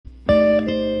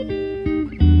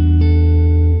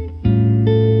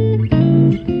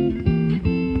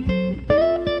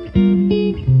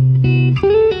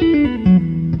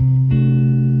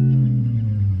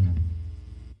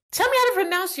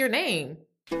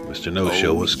Mr. No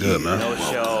Show, what's good, man? No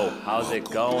Show, how's it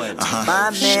going?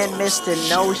 My man, Mr.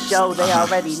 No Show, they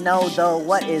already know though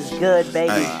what is good,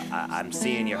 baby. I'm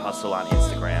seeing your hustle on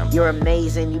Instagram. You're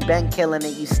amazing, you've been killing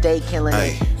it, you stay killing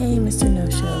it. Hey, Mr. No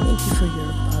Show, thank you for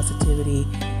your positivity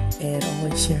and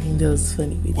always sharing those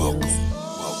funny videos.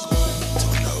 Welcome to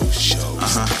No Show.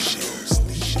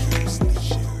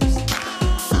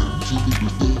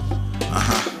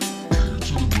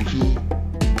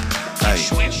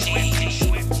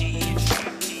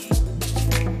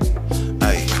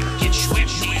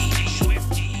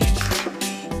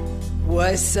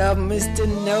 What's up, Mr.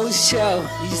 No Show?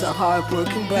 You's a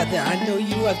hard-working brother. I know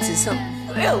you up to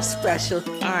something real special.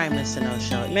 All right, Mr. No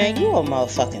Show. Man, you a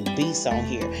motherfucking beast on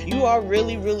here. You are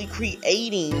really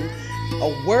creating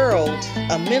a world,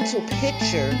 a mental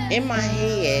picture in my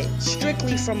head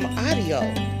strictly from audio.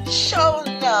 Show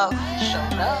enough.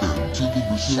 Welcome to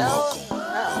No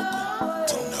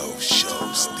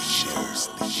Show's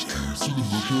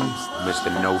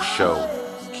Mr. No Show.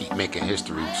 Keep making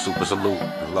history. Super salute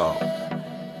and love.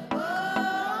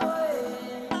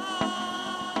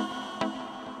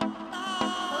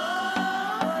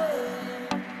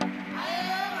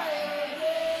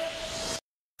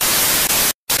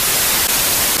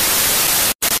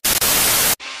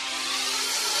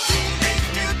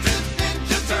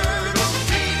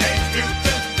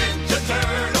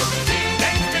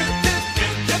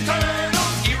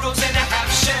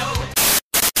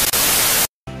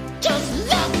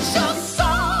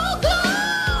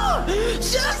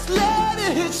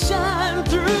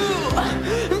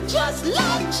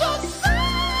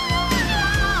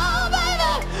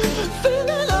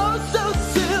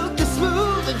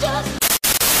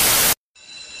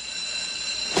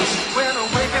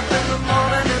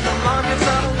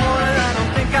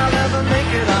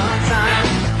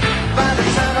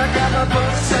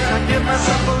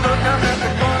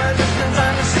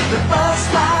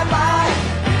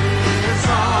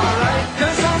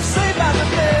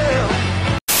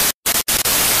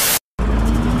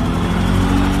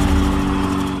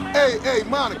 Hey,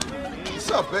 Monica. What's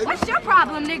up, baby? What's your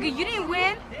problem, nigga? You didn't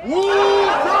win. Woo,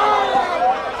 girl!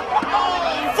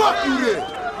 Fuck you then!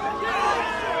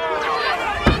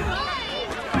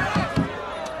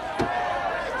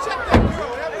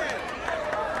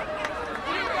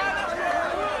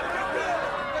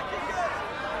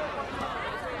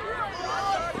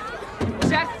 Was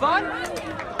that fun?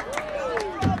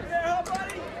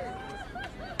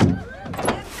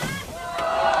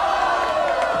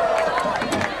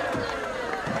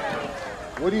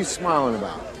 What are you smiling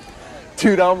about?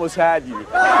 Dude, I almost had you. You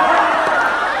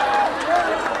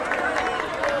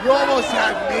almost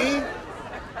had me?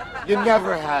 You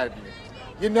never had me.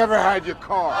 You never had your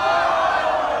car.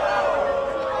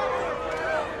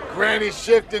 Granny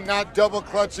shifting, not double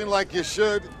clutching like you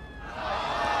should.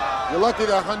 You're lucky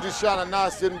that 100 shot of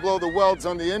Nas didn't blow the welds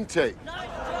on the intake.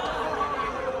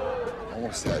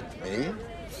 Almost had me?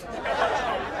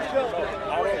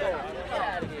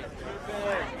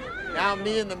 Now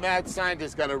me and the mad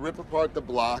scientist gotta rip apart the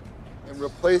block and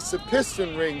replace the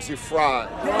piston rings you fried.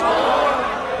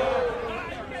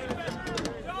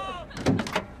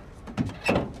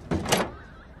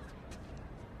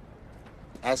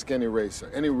 Ask any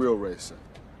racer, any real racer.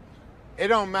 It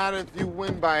don't matter if you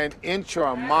win by an inch or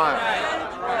a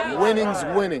mile. Winning's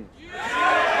winning.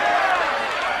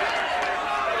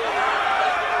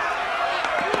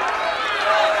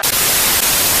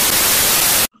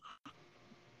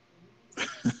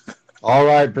 All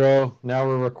right, bro. Now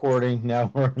we're recording.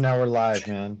 Now we're live,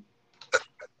 man.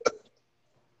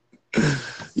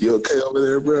 You okay over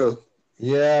there, bro?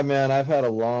 Yeah, man. I've had a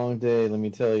long day. Let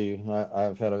me tell you,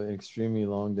 I've had an extremely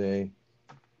long day.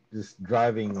 Just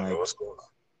driving like What's going on?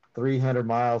 300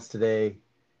 miles today.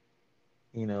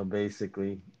 You know,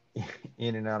 basically,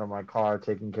 in and out of my car,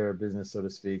 taking care of business, so to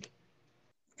speak.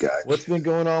 Gotcha. What's been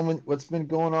going on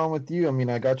with you? I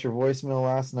mean, I got your voicemail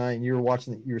last night, and you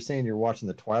were saying you're watching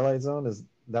the Twilight Zone. Is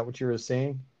that what you were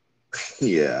saying?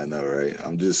 Yeah, I know, right?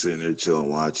 I'm just sitting there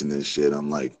chilling, watching this shit. I'm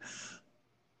like,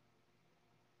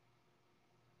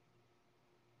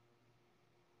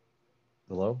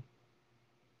 Hello?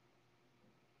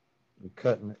 You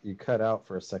cut out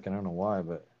for a second. I don't know why,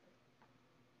 but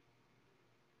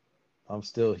I'm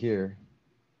still here.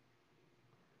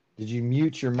 Did you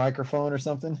mute your microphone or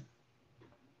something?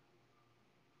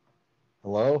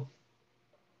 Hello?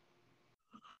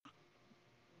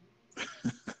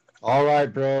 All right,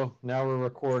 bro. Now we're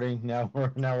recording. Now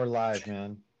we're live,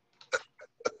 man.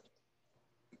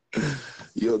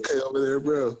 You okay over there,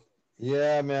 bro?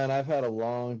 Yeah, man. I've had a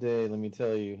long day. Let me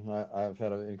tell you, I've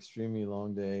had an extremely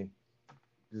long day.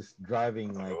 Just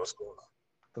driving like What's going on?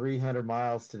 300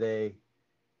 miles today,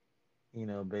 you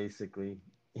know, basically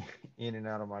in and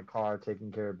out of my car,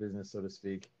 taking care of business, so to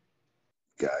speak.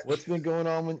 Gotcha. What's been going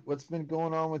on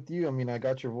with you? I mean, I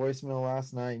got your voicemail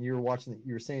last night, and you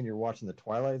were saying you're watching the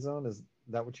Twilight Zone. Is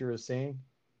that what you were saying?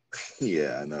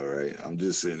 Yeah, I know, right? I'm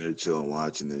just sitting there chilling,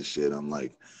 watching this shit. I'm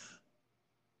like,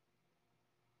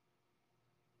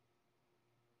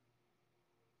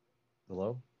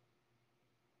 hello?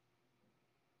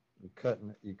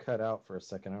 You cut out for a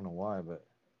second. I don't know why, but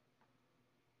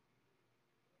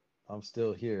I'm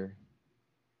still here.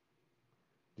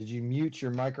 Did you mute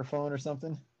your microphone or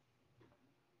something?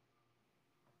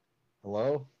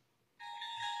 Hello?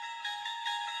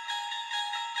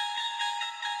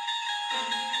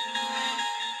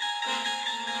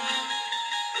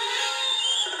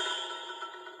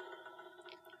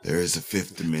 There is a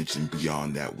fifth dimension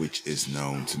beyond that which is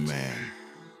known to man.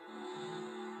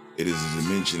 It is a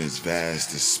dimension as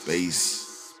vast as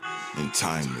space and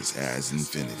timeless as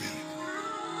infinity.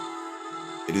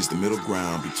 It is the middle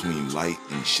ground between light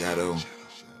and shadow,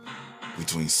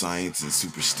 between science and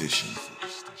superstition.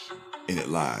 And it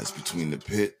lies between the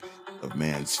pit of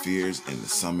man's fears and the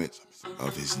summit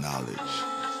of his knowledge.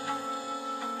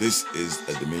 This is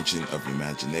a dimension of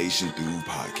imagination through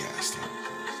podcasting.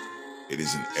 It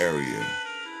is an area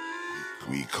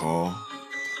we call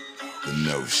the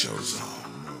No-Show Zone.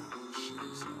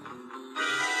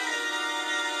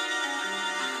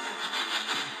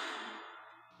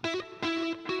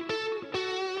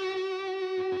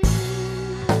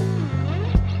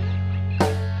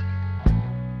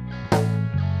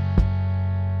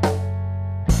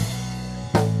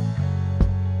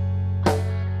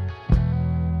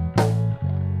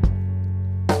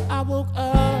 I woke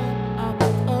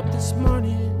up this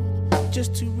morning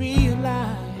just to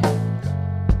realize,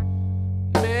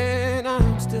 man,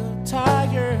 I'm still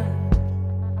tired.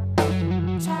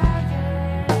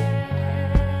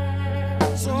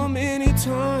 So many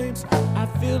times I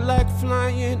feel like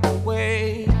flying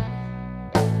away,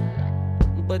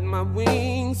 but my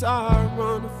wings are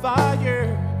on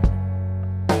fire.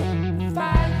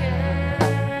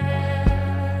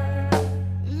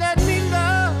 Let me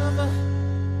love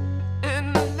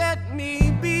and let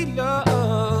me be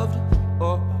loved,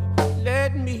 or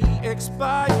let me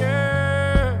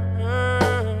expire.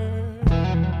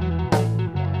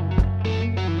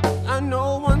 I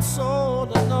know one soul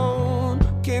alone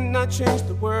cannot change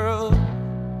the world,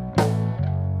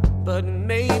 but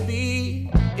maybe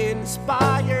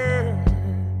inspire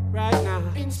right now.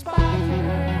 Inspire.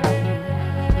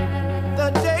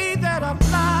 The day that I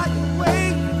fly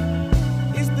away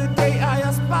is the day I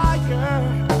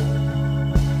aspire.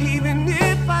 Even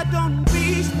if I don't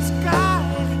reach the sky,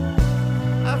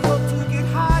 I hope to get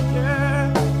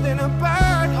higher than a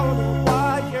bird on a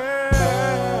wire.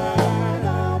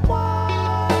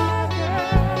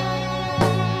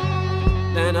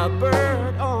 Than a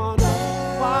bird on a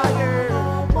wire.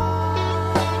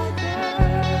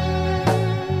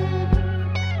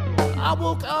 I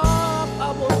woke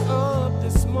up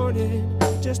this morning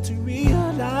just to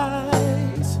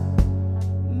realize,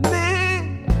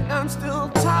 man, I'm still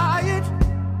tired.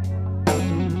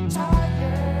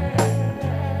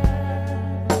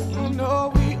 You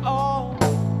know we all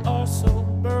are so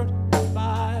burdened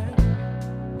by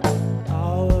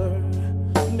our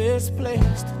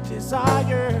misplaced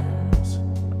desires.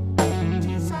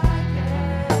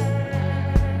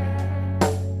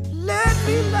 Let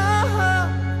me love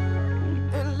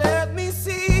and let me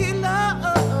see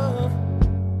love,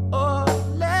 or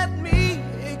let me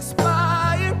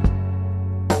expire.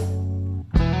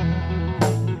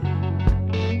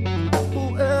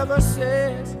 Whoever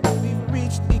says we've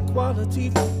reached equality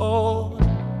for all,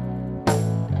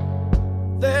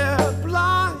 they're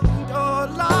blind or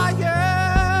liars.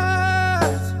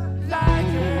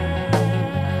 Liars.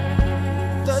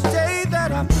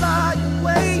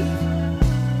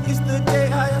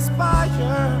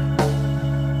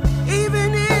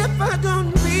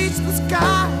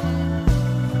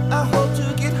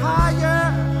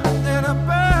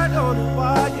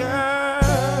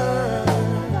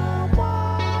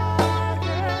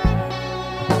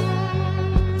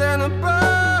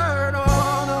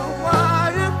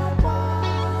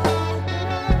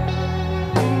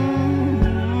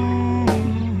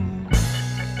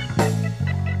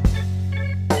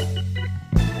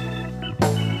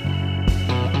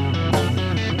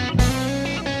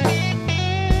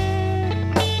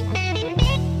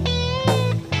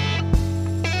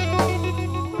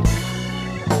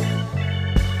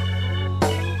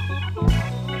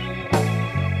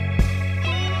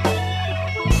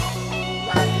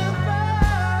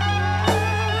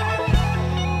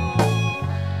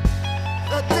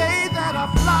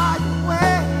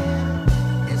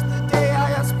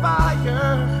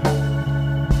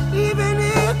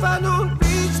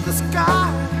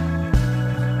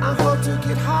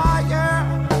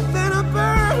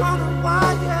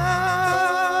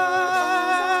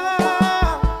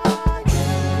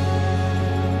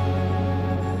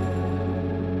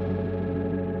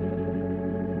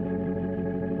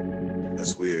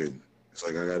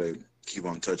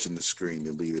 touching the screen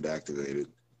to leave it activated.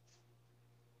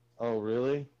 Oh,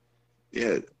 really?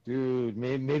 Yeah. Dude,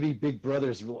 maybe Big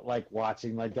Brother's like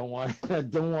watching. Like, don't want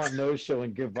No Show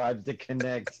and Good Vibes to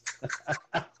connect.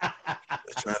 They're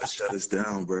trying to shut us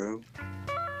down, bro.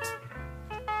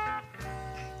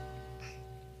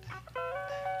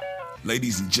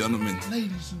 Ladies and gentlemen,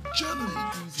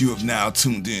 you have now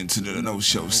tuned in to the No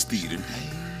Show's Theater.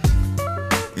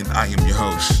 And I am your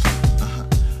host,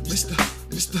 Mr.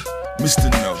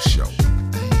 No Show.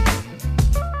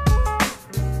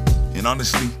 And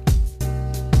honestly,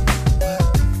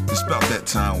 it's about that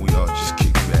time we all just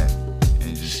kick back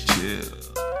and just chill.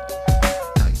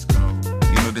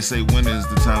 You know, they say winter is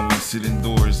the time we sit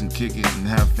indoors and kick it and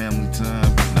have family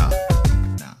time. But nah,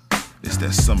 it's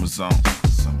that summer zone.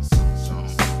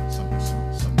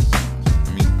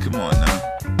 I mean, come on now.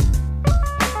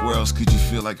 Where else could you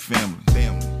feel like family,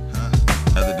 huh?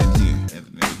 Other than here,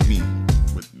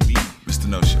 with me, Mr.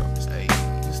 No Show. Hey,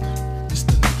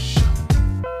 Mr. No Show.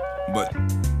 But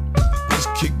let's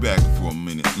kick back for a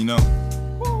minute, you know?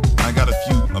 I got a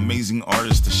few amazing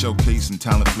artists to showcase and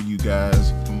talent for you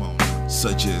guys. Come on.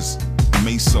 Such as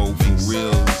Meso for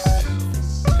reals.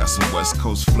 Got some West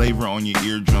Coast flavor on your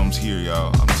eardrums here,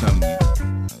 y'all. I'm telling you.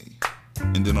 Hey.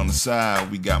 And then on the side,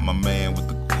 we got my man with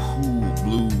the cool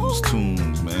blues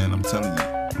tunes, man. I'm telling you.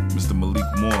 Mr. Malik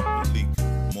Moore.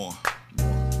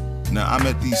 Now, I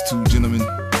met these two gentlemen,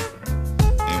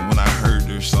 and when I heard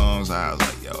their songs, I was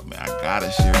like, yo, man, I gotta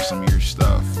share some of your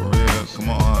stuff. For real, come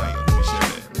on, yo, let me share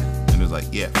that. And it was like,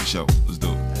 yeah, for sure, let's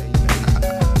do it.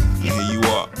 And here you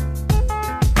are,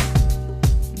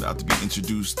 about to be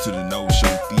introduced to the No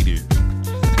Show Theater.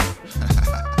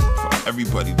 For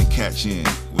everybody to catch in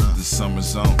with the Summer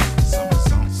Zone.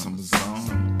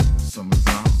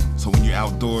 So when you're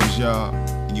outdoors, y'all,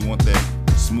 and you want that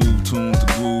smooth tune to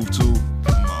groove to,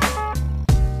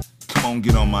 come on,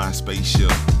 get on my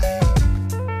spaceship.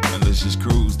 And let's just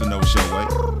cruise the No Show way.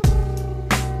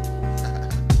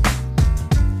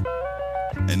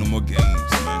 Ain't no more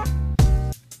games, man.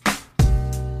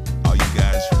 Are you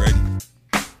guys ready?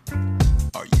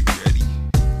 Are you ready?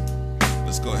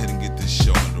 Let's go ahead and get this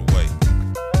show underway.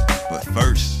 But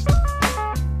first,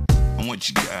 I want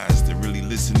you guys to really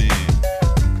listen in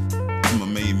to my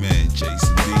main man,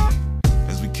 Jason D,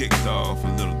 as we kicked off a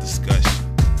little discussion.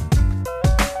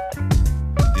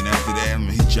 After that, I'm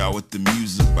gonna hit y'all with the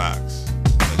music box.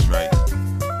 That's right.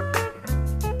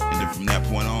 And then from that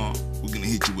point on, we're gonna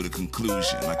hit you with a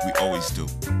conclusion like we always do.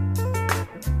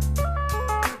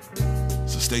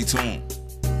 So stay tuned.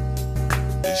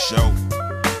 This show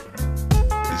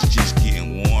is just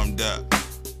getting warmed up.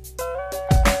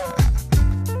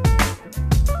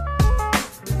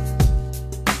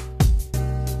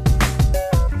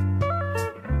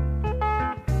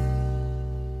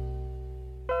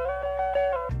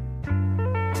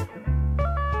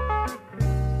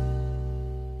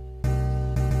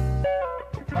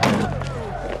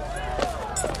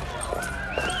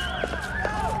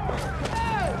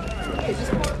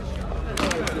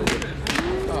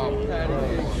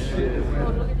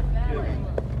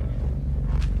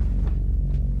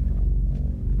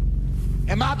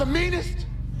 Am I the meanest?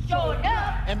 Sure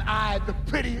enough. Am I the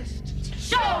prettiest?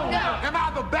 Sure enough. Am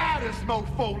I the baddest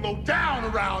mofo low down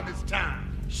around this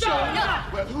town? Sure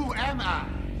enough. Well, who am I?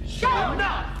 Sure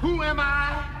enough. Who am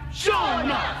I? Sure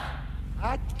enough.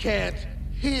 I can't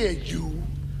hear you.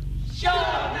 Sure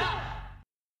enough.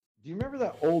 Do you remember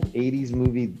that old 80s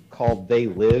movie called They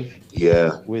Live?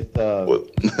 Yeah. With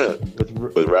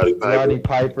Roddy Piper. Roddy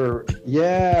Piper.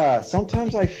 Yeah.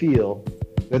 Sometimes I feel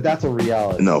that that's a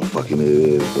reality. No, fucking it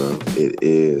is, bro. It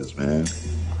is, man.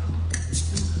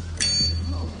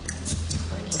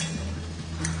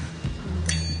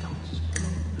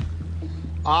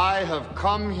 I have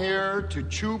come here to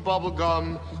chew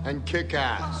bubblegum and kick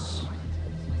ass.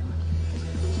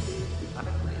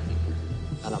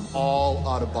 And I'm all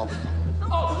out of bubblegum.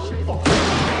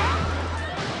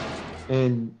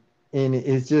 And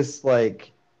it's just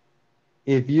like,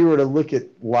 if you were to look at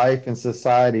life and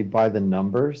society by the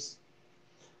numbers,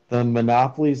 the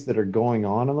monopolies that are going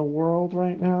on in the world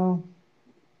right now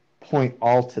point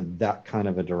all to that kind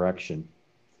of a direction.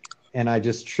 And I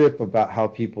just trip about how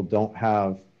people don't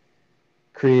have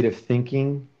creative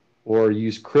thinking or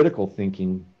use critical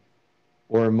thinking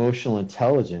or emotional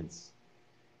intelligence.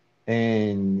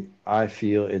 And I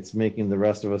feel it's making the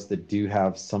rest of us that do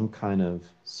have some kind of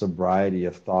sobriety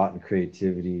of thought and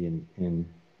creativity and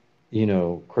you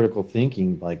know, critical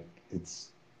thinking, like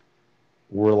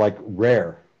we're like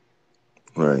rare.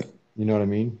 Right. You know what I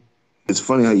mean? It's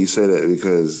funny how you say that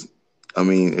because, I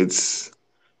mean,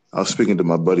 I was speaking to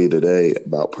my buddy today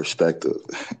about perspective.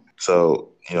 So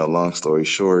long story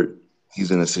short,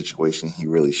 he's in a situation he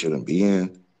really shouldn't be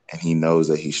in, and he knows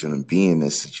that he shouldn't be in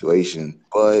this situation,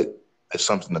 but there's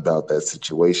something about that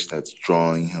situation that's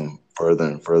drawing him further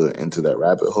and further into that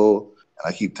rabbit hole.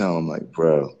 And I keep telling him, like,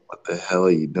 bro, what the hell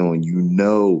are you doing? You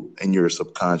know, in your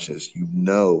subconscious, you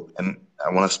know. And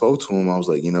when I spoke to him, I was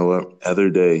like, you know what? The other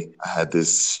day, I had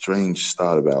this strange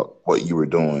thought about what you were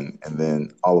doing. And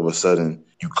then all of a sudden,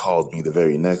 you called me the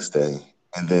very next day.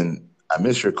 And then I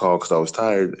missed your call because I was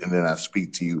tired. And then I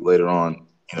speak to you later on,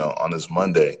 on this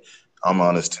Monday. I'm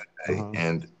on this Tuesday.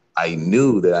 And I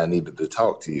knew that I needed to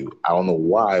talk to you. I don't know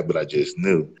why, but I just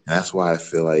knew. And that's why I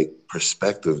feel like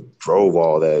perspective drove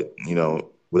all that,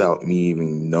 without me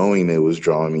even knowing it was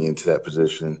drawing me into that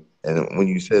position. And when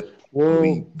you said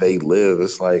they live,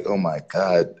 it's like, oh my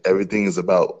God, everything is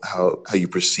about how you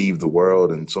perceive the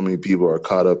world. And so many people are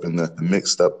caught up in the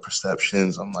mixed up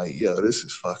perceptions. I'm like, yo, this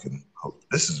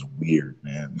is weird,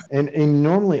 man. And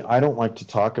normally I don't like to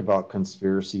talk about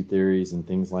conspiracy theories and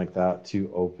things like that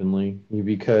too openly,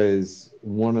 because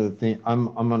one of the things, I'm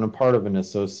on a part of an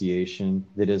association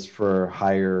that is for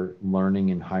higher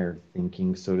learning and higher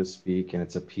thinking, so to speak, and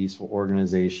it's a peaceful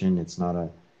organization. It's not a,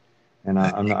 and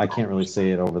I can't really say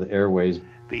it over the airways.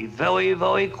 Be very,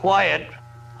 very quiet.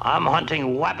 I'm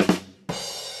hunting weapons.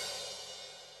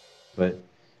 But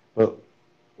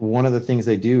one of the things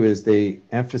they do is they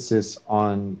emphasis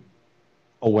on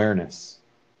awareness,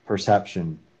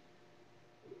 perception,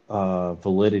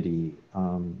 validity.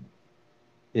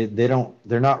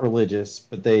 They're not religious,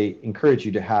 but they encourage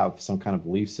you to have some kind of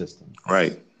belief system.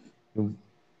 Right.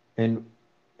 And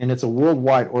it's a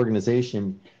worldwide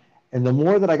organization. And the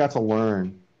more that I got to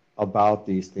learn about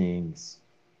these things,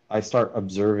 I start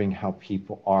observing how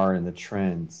people are and the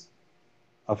trends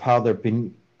of how they're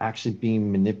actually being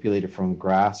manipulated from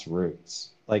grassroots,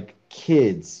 like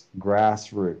kids,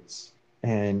 grassroots.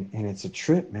 And it's a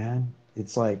trip, man.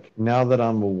 It's like, now that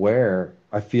I'm aware,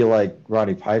 I feel like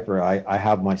Roddy Piper, I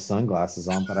have my sunglasses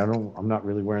on, but I'm not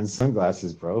really wearing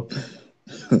sunglasses, bro.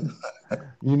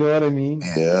 You know what I mean?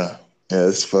 Yeah,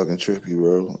 it's fucking trippy,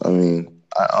 bro. I mean,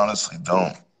 I honestly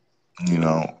don't,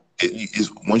 it's,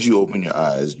 once you open your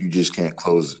eyes, you just can't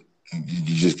close it.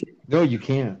 You just can't. No, you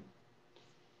can't.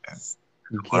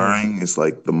 Blurring is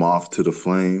like the moth to the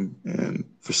flame, and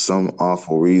for some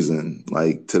awful reason,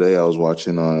 like today I was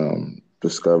watching on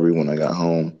Discovery when I got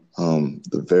home,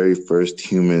 the very first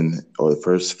human or the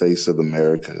first face of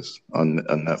Americas on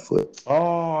Netflix.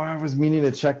 Oh, I was meaning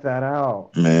to check that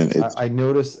out. Man, I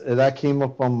noticed that came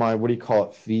up on my,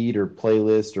 feed or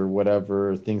playlist or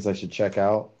whatever, things I should check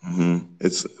out. Mm-hmm.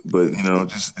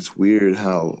 It's weird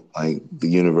how like the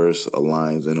universe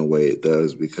aligns in a way it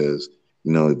does, because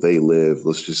they live.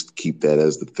 Let's just keep that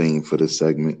as the theme for this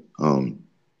segment.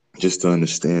 Just to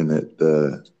understand that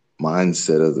the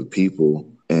mindset of the people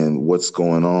and what's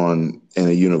going on in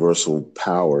a universal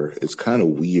power, it's kind of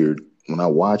weird. When I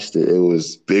watched it, it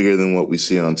was bigger than what we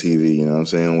see on TV. You know what I'm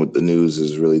saying? What the news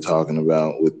is really talking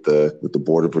about with the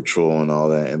Border Patrol and all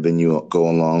that. And then you go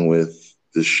along with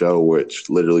the show, which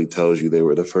literally tells you they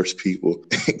were the first people.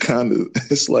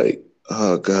 It's like,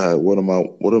 oh God, what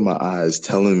are my eyes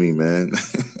telling me, man?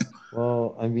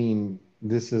 Well, I mean,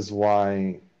 this is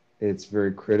why it's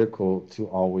very critical to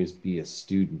always be a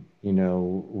student.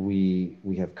 We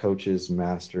have coaches,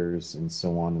 masters, and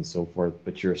so on and so forth,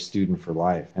 but you're a student for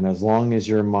life. And as long as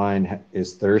your mind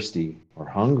is thirsty or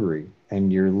hungry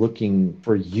and you're looking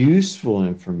for useful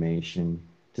information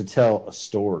to tell a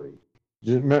story.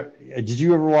 Did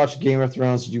you ever watch Game of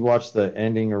Thrones? Did you watch the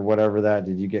ending or whatever that?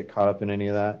 Did you get caught up in any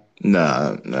of that?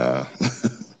 Nah.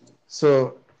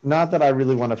 So, not that I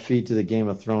really want to feed to the Game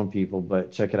of Thrones people,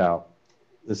 but check it out.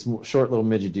 This short little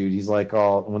midget dude, he's like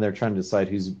when they're trying to decide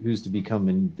who's to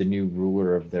become the new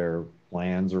ruler of their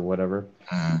lands or whatever.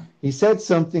 He said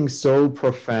something so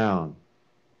profound,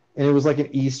 and it was like an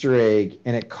Easter egg,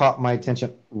 and it caught my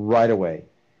attention right away.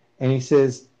 And he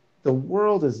says, the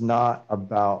world is not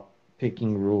about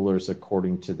picking rulers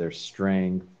according to their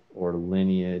strength or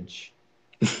lineage.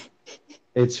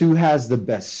 It's who has the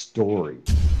best story.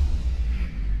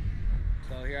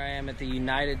 So here I am at the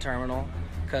United Terminal,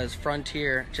 because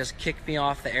Frontier just kicked me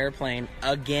off the airplane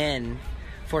again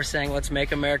for saying, let's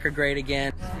make America great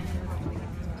again.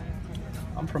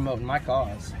 I'm promoting my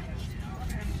cause.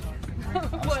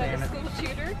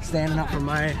 Standing up for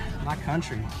my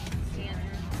country.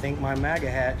 I think my MAGA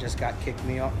hat just got kicked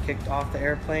off the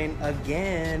airplane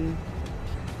again.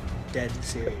 Dead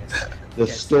serious.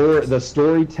 The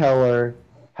storyteller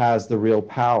has the real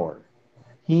power.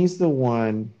 He's the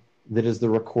one that is the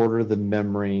recorder, the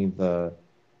memory, the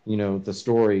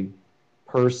story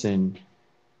person.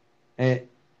 And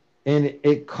And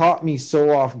it caught me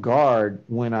so off guard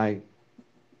when I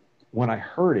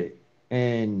heard it.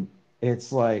 And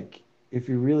it's like, if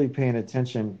you're really paying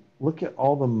attention, look at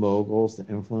all the moguls, the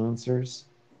influencers.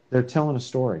 They're telling a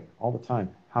story all the time,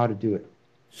 how to do it.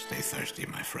 Stay thirsty,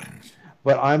 my friends.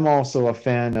 But I'm also a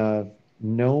fan of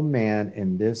no man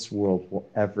in this world will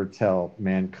ever tell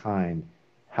mankind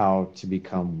how to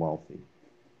become wealthy.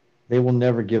 They will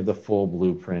never give the full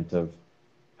blueprint of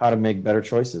how to make better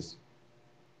choices.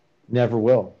 Never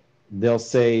will. They'll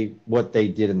say what they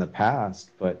did in the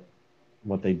past, but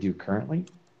what they do currently.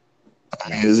 I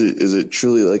mean, is it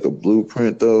truly like a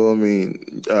blueprint though? I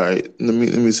mean, all right, let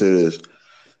me say this.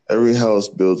 Every house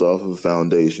builds off of a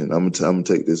foundation. I'm gonna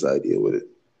take this idea with it.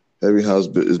 Every house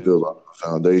is built off of a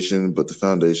foundation, but the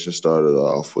foundation started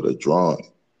off with a drawing.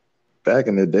 Back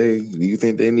in the day, do you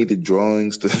think they needed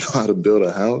drawings to know how to build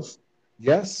a house?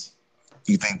 Yes.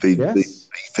 You think they Yes.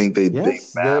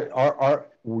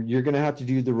 You're going to have to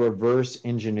do the reverse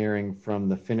engineering from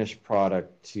the finished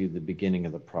product to the beginning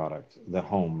of the product, the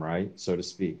home, right? So to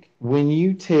speak. When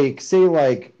you take, say,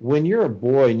 like when you're a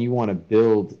boy and you want to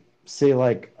build, say,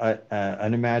 like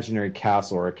an imaginary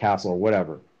castle or a castle or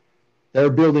whatever,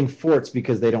 they're building forts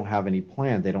because they don't have any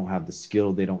plan. They don't have the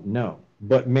skill. They don't know.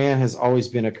 But man has always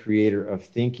been a creator of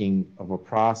thinking of a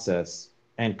process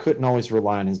and couldn't always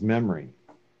rely on his memory.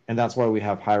 And that's why we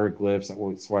have hieroglyphs.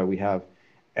 That's why we have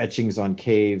etchings on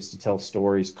caves to tell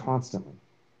stories constantly.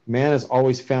 Man has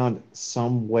always found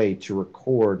some way to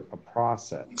record a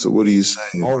process. So what are you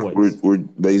saying? Always. We're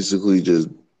basically just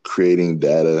creating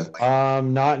data.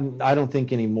 I don't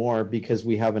think anymore because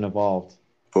we haven't evolved.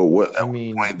 But what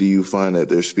point do you find that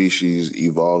their species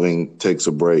evolving takes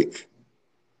a break?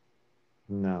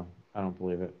 No, I don't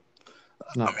believe it.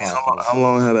 It's not possible. How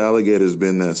long have alligators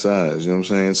been that size? You know what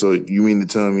I'm saying? So you mean to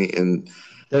tell me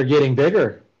they're getting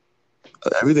bigger.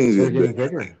 Everything's getting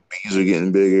bigger. Bees are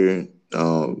getting bigger.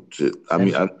 And do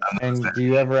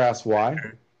you ever ask why?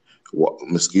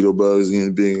 Mosquito bugs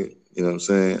getting bigger. You know what I'm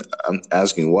saying? I'm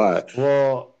asking why.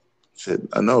 Well,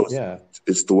 I know. Yeah.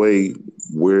 It's the way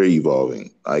we're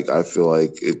evolving. Like I feel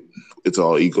like it's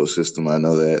all ecosystem. I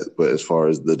know that, but as far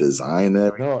as the design,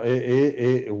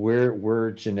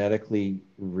 we're genetically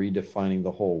redefining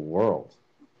the whole world.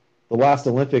 The last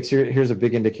Olympics, here's a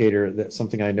big indicator that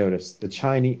something I noticed.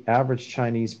 The average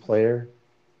Chinese player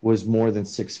was more than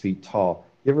 6 feet tall.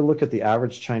 You ever look at the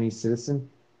average Chinese citizen?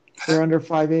 They're under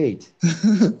 5'8",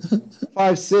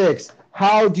 5'6".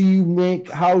 How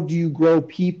do you grow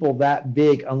people that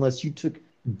big unless you took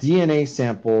DNA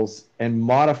samples and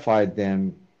modified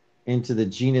them into the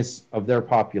genus of their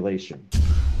population?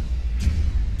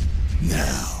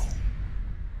 Now,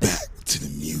 back to the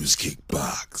music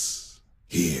box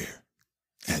here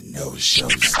at No Show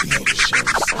Station.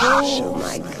 Oh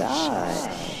my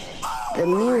God. The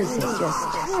music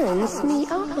just turns me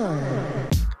on.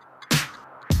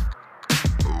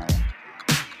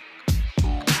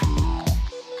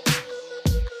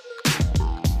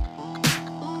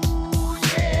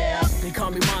 Call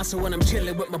me monster when I'm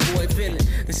chillin' with my boy Villain.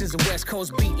 This is a West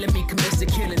Coast beat, let me commence the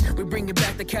killing. We bring it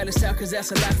back to Cali South, cause that's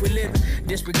the life we live.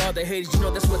 Disregard the haters, you know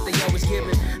that's what they always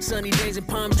giving. Sunny days and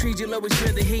palm trees, you'll always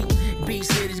feel the heat. Beach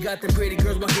cities got them pretty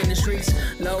girls walking the streets.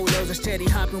 Low lows are steady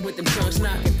hopping with them trunks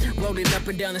knocking. Rolling up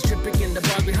and down the strip, picking the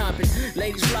bars we hopping.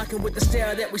 Ladies flocking with the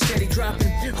stare that we steady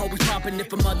dropping. Always popping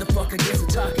if a motherfucker gets to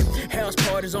talking. House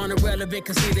parties on irrelevant,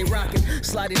 cause here they rocking.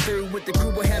 Sliding through with the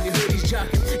crew with heavy hoodies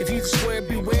jocking. If you swear,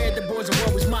 beware, the boys are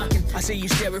always mocking. I see you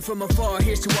staring from afar,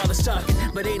 here's to all the stalking.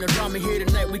 But ain't no drama here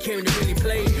tonight, we came to really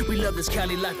play. We love this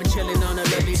Cali life and chilling on a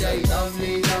lovely day.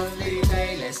 Lovely, lovely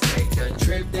day, let's take a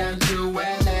trip down to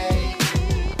LA.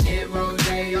 Hit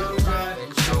Rodeo Drive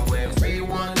and show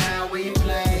everyone how we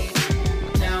play.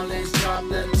 Now let's drop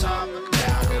the top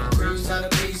down and cruise on the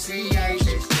PCH.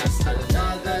 It's just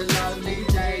another lovely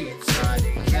day inside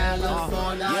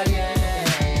California,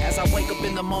 yeah. As I wake up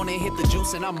in the morning, hit the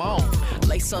juice and I'm on.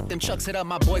 Lace up them chucks, hit up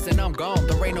my boys and I'm gone.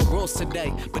 There ain't no rules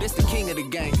today, but it's the king of the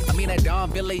game. I mean that Don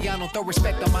Villano, throw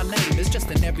respect on my name. It's just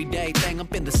an everyday thing,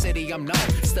 up in the city I'm known.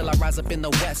 Still I rise up in the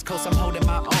West Coast, I'm holding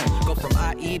my own. Go from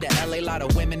IE to LA, lot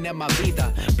of women in my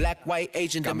vida. Black, white,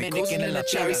 Asian, Dominican, and a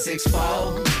cherry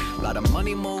 6'4". Lot of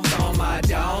money moves on my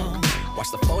dome.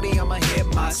 Watch the 40, I'ma hit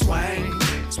my swing.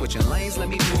 Switching lanes, let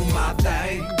me do my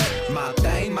thing. My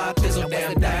thing, my thizzle,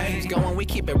 damn thing. Going, we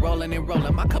keep it rolling and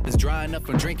rolling. My cup is drying up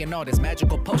from drinking all this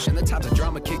magical potion. The times of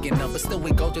drama kicking up, but still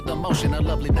we go through the motion. A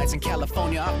lovely nights in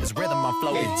California, off this rhythm I'm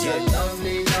floating. It's a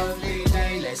lovely, lovely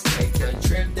day. Let's take a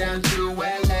trip down to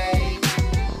LA.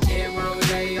 Hit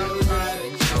Rodeo Drive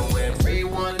and show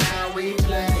everyone how we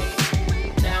play.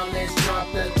 Now let's drop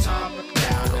the top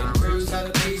down and cruise on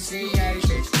the PCH.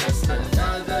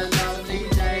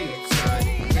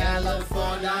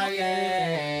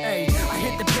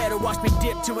 watch me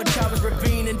dip to a Chavez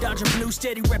ravine and dodge a blue,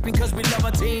 steady repping cause we love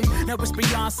our team. Now it's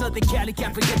beyond Southern Cali,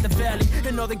 can't forget the valley.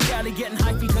 In Northern Cali getting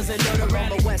hyped because they love the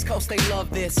rally. On the West Coast they love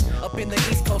this, up in the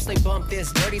East Coast they bump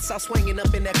this. Dirty South swinging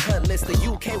up in that cut list, the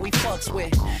UK we fucks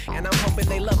with. And I'm hoping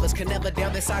they love us, can never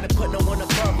down this side and put no one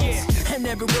above us. Yeah, and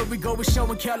everywhere we go we're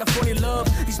showing California love.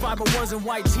 These 501s and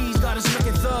white tees got us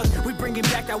looking thug. We bringing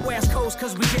back that West Coast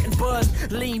cause we getting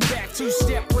buzzed. Lean back,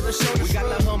 two-step with a shoulder. We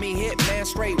got the homie hit man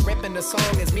straight ripping the song.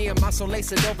 As me and my soul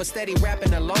lace it over steady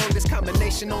rapping along. This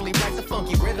combination only right the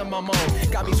funky rhythm I'm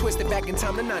on. Got me twisted back in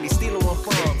time to 90s, stealing one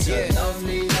from. It's a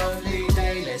lovely, lovely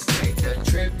day. Let's take a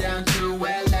trip down to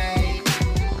LA.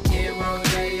 Here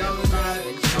Rodeo Drive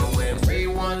and show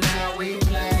everyone how we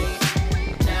play.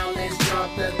 Now let's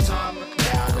drop the top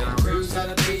down and cruise on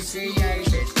the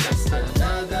PCH. It's just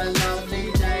another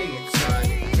lovely day in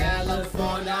sunny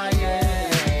California, yeah.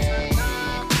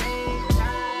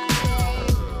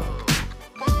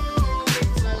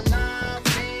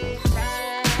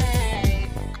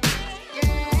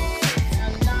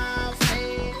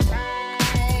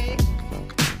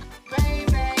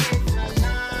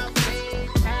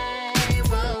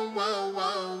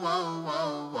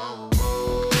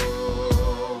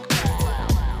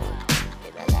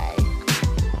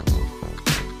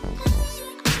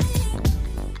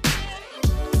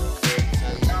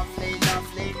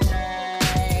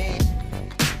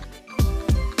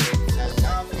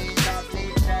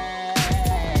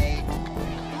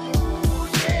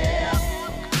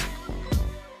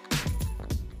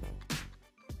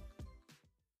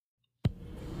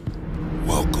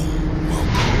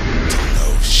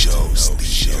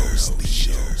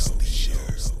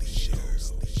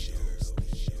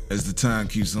 As the time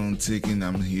keeps on ticking,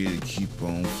 I'm here to keep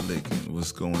on flicking.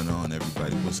 What's going on,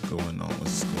 everybody? What's going on?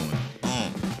 What's going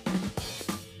on?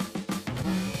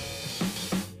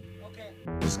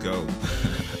 Let's go.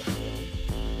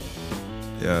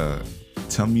 Yeah,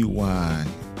 tell me why.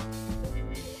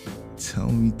 Tell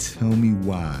me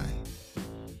why.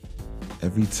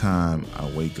 Every time I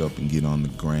wake up and get on the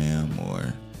gram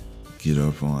or get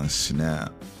up on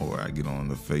Snap or I get on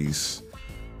the Face,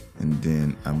 and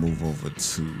then I move over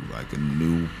to like a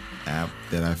new app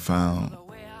that I found,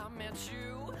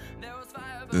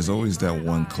 there's always that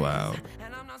one cloud,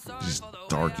 just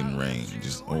dark and rain,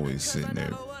 just always sitting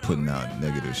there putting out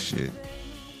negative shit.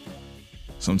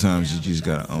 Sometimes you just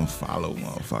gotta unfollow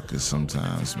motherfuckers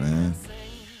sometimes, man.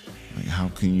 Like, how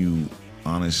can you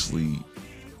honestly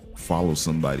follow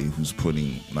somebody who's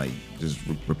putting like just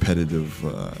repetitive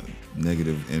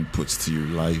negative inputs to your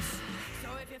life?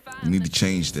 You need to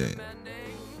change that.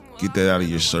 Get that out of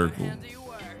your circle.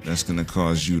 That's gonna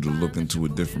cause you to look into a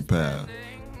different path.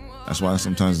 That's why I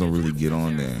sometimes don't really get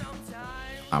on there.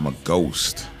 I'm a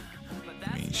ghost.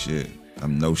 I mean, shit.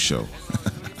 I'm no show.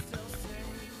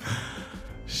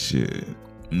 Shit.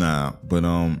 Nah, but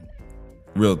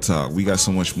real talk. We got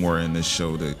so much more in this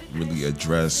show to really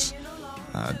address.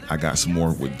 I got some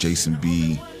more with Jason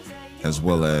B, as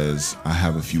well as I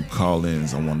have a few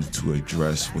call-ins I wanted to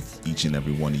address with each and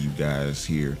every one of you guys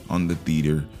here on the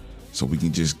theater, so we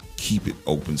can just keep it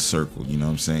open circle, you know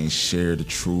what I'm saying? Share the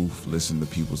truth, listen to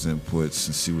people's inputs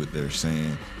and see what they're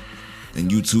saying.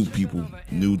 And YouTube people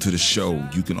new to the show,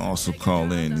 you can also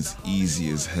call in. It's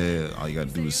easy as hell. All you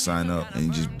gotta do is sign up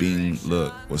and just bing,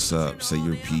 look, what's up, say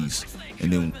your piece.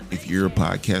 And then if you're a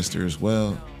podcaster as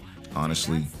well,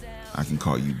 honestly, I can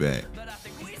call you back.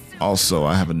 Also,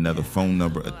 I have another phone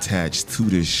number attached to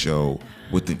this show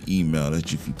with an email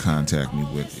that you can contact me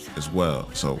with as well.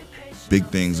 So big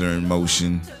things are in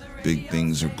motion. Big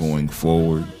things are going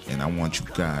forward. And I want you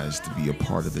guys to be a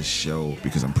part of this show,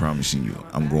 because I'm promising you,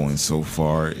 I'm going so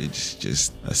far, it's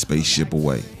just a spaceship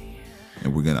away.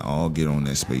 And we're going to all get on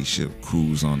that spaceship,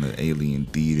 cruise on the alien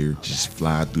theater, just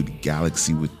fly through the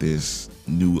galaxy with this.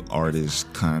 New artists,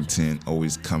 content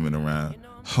always coming around.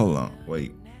 Hold on,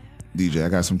 wait. DJ, I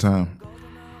got some time?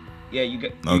 Yeah, you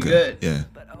good. Okay. Good. Yeah.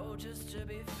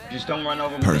 Just don't run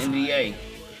over my NDA.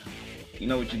 You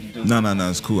know what you do. No,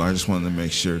 it's cool. I just wanted to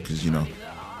make sure, because, you know,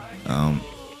 I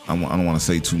don't want to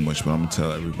say too much, but I'm going to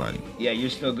tell everybody. Yeah, you're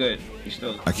still good. You're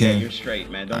still. I can. Yeah, you're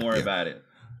straight, man. Don't worry about it.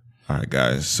 All right,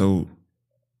 guys. So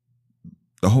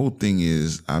the whole thing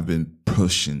is I've been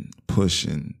pushing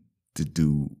to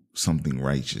do something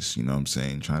righteous, you know what I'm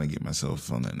saying? Trying to get myself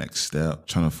on the next step,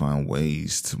 trying to find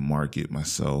ways to market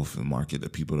myself and market the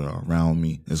people that are around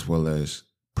me, as well as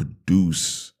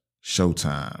produce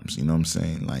showtimes, you know what I'm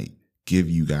saying? Like, give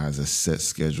you guys a set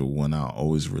schedule when I'll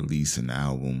always release an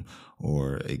album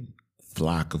or a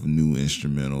flock of new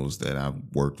instrumentals that I've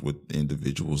worked with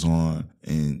individuals on,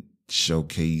 and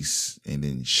showcase, and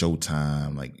then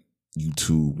showtime, like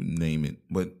YouTube, name it.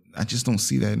 But I just don't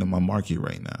see that in my market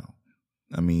right now.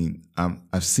 I mean,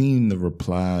 I've seen the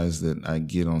replies that I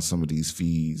get on some of these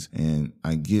feeds, and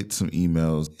I get some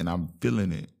emails, and I'm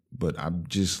feeling it, but I'm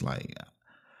just like,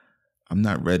 I'm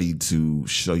not ready to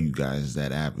show you guys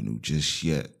that avenue just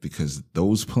yet, because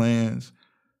those plans,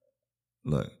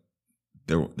 look,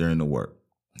 they're in the work.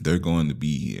 They're going to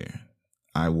be here.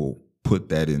 I will put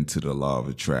that into the law of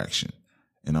attraction,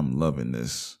 and I'm loving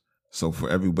this. So for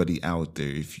everybody out there,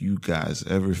 if you guys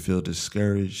ever feel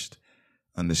discouraged,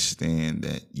 understand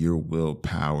that your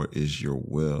willpower is your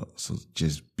will. So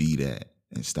just be that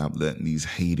and stop letting these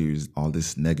haters, all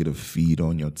this negative feed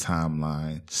on your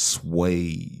timeline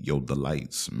sway your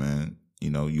delights, man. You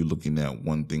know, you're looking at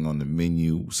one thing on the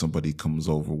menu. Somebody comes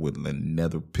over with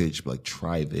another pitch, like,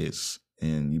 try this.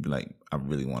 And you be like, I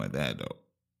really wanted that though.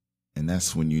 And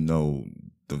that's when you know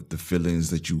the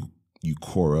feelings that you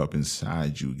core up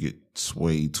inside you get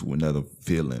swayed to another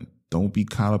feeling. Don't be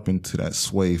caught up into that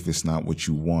sway if it's not what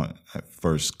you want at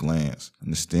first glance.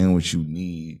 Understand what you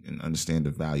need and understand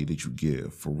the value that you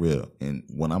give, for real. And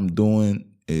what I'm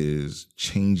doing is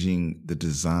changing the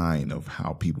design of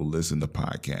how people listen to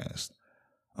podcasts.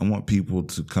 I want people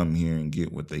to come here and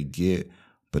get what they get,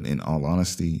 but in all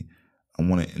honesty, I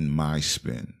want it in my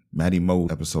spin. Matty Mo,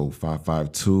 episode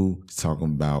 552, is talking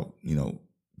about, you know,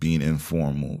 being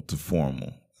informal to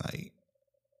formal. Like,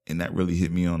 and that really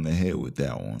hit me on the head with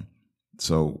that one.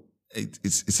 So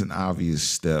it's an obvious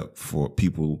step for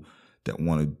people that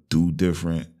want to do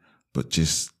different, but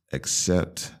just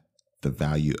accept the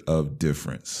value of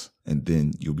difference. And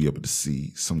then you'll be able to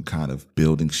see some kind of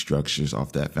building structures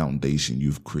off that foundation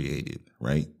you've created,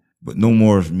 right? But no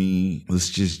more of me.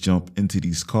 Let's just jump into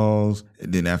these calls.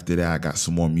 And then after that, I got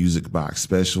some more music box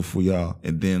special for y'all.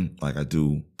 And then, like I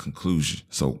do, conclusion.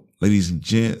 So ladies and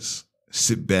gents,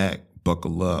 sit back,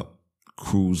 buckle up,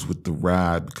 cruise with the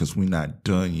ride, because we're not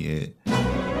done yet.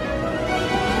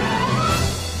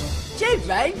 Chief,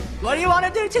 mate, what do you want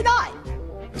to do tonight?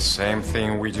 The same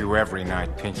thing we do every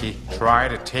night, Pinky. Try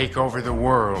to take over the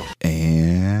world.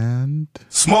 And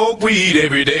smoke weed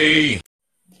every day.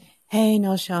 Hey,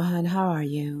 No Shohan, how are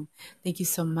you? Thank you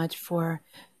so much for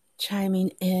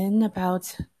chiming in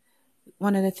about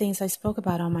one of the things I spoke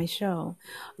about on my show.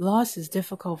 Loss is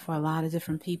difficult for a lot of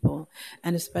different people,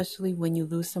 and especially when you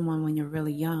lose someone when you're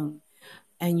really young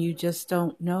and you just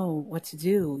don't know what to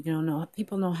do. You don't know,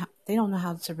 people know how, they don't know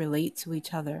how to relate to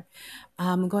each other.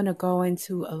 I'm going to go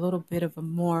into a little bit of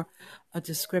a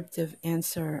descriptive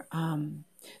answer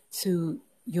to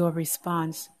your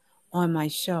response on my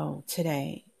show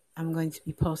today. I'm going to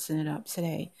be posting it up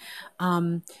today.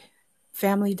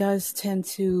 Family does tend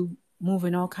to move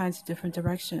in all kinds of different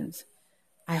directions.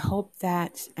 I hope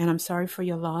that, and I'm sorry for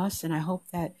your loss, and I hope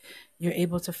that you're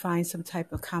able to find some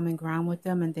type of common ground with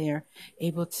them and they're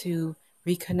able to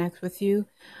reconnect with you.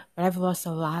 But I've lost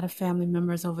a lot of family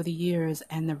members over the years,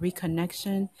 and the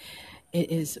reconnection,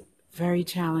 it is very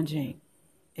challenging.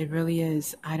 It really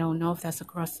is. I don't know if that's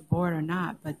across the board or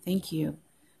not, but thank you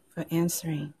for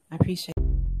answering. I appreciate it.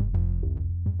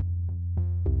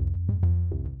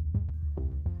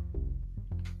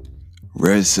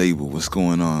 Red Sable, what's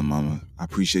going on, mama? I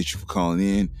appreciate you for calling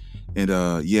in.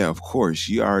 And yeah, of course,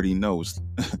 you already know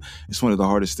it's one of the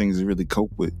hardest things to really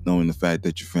cope with, knowing the fact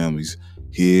that your family's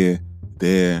here,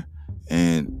 there,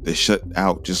 and they're shut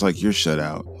out just like you're shut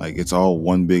out. Like, it's all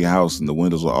one big house and the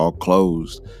windows are all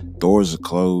closed. Doors are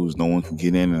closed. No one can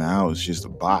get in and out. It's just a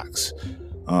box,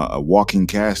 a walking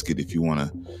casket if you want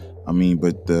to. I mean,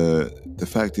 but the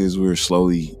fact is we're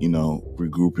slowly, you know,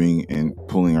 regrouping and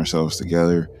pulling ourselves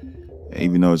together.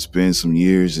 Even though it's been some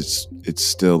years, it's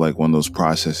still like one of those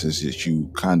processes that you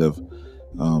kind of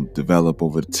develop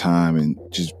over time and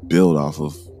just build off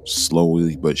of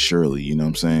slowly but surely, you know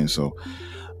what I'm saying? So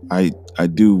I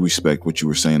do respect what you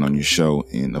were saying on your show,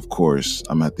 and of course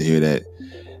I'm gonna have to hear that.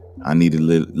 I need to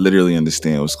literally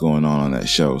understand what's going on that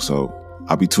show, so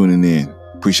I'll be tuning in.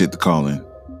 Appreciate the call in.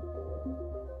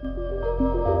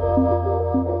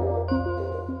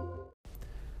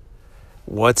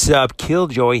 What's up,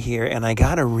 Killjoy here, and I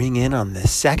gotta ring in on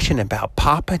this section about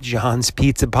Papa John's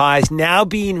Pizza Pies now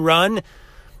being run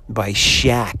by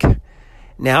Shaq.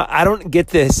 Now, I don't get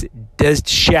this. Does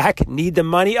Shaq need the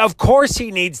money? Of course he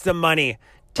needs the money.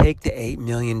 Take the $8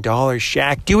 million,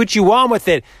 Shaq. Do what you want with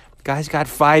it. Guy's got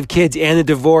 5 kids and a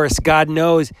divorce. God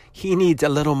knows he needs a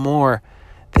little more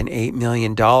than $8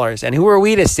 million. And who are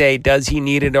we to say, does he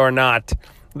need it or not?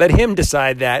 Let him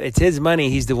decide that. It's his money.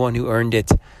 He's the one who earned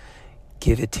it.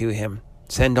 Give it to him.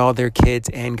 Send all their kids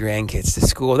and grandkids to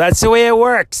school. That's the way it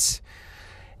works.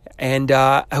 And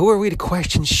who are we to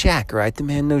question Shaq, right? The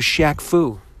man knows Shaq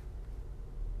Fu.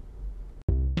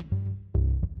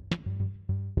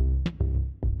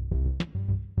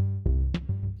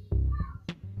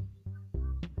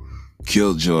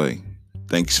 Killjoy,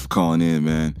 thanks for calling in,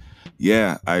 man.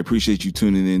 Yeah, I appreciate you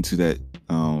tuning into that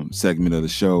segment of the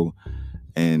show.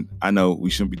 And I know we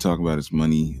shouldn't be talking about his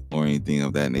money or anything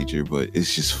of that nature, but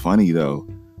it's just funny though.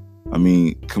 I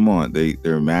mean, come on,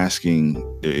 they're masking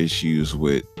their issues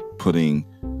with putting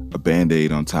a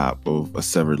Band-Aid on top of a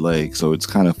severed leg. So it's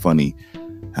kind of funny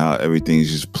how everything's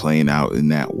just playing out in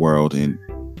that world. And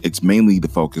it's mainly the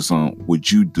focus on, would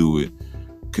you do it,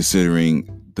 considering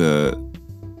the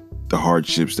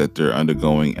hardships that they're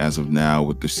undergoing as of now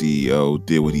with the CEO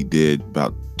did what he did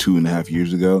about 2.5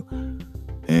 years ago,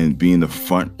 and being the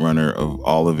front runner of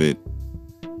all of it.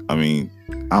 I mean,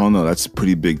 I don't know. That's a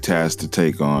pretty big task to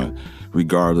take on,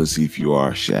 regardless if you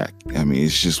are Shaq. I mean,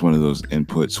 it's just one of those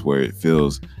inputs where it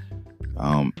feels,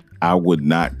 I would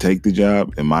not take the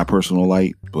job in my personal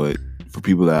light, but for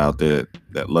people that out there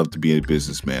that love to be a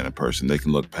businessman, a person, they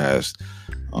can look past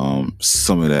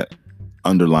some of that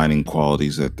underlining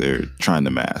qualities that they're trying to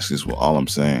mask is all I'm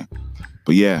saying.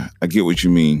 But yeah, I get what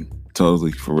you mean.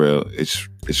 Totally, for real.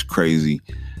 It's crazy.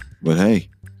 But hey,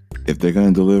 if they're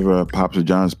going to deliver a Papa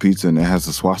John's pizza and it has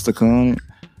a swastika on it,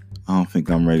 I don't think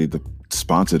I'm ready to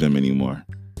sponsor them anymore.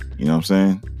 You know what I'm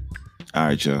saying? All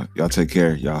right, y'all. Y'all take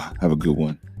care. Y'all have a good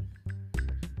one.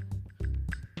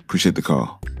 Appreciate the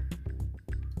call.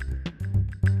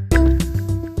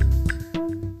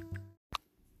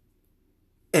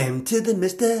 M to the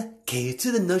Mr. K to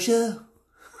the No Show.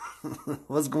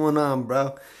 What's going on,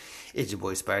 bro? It's your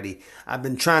boy Spidey. I've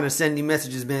been trying to send you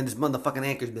messages, man. This motherfucking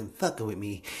Anchor's been fucking with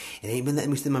me. It ain't been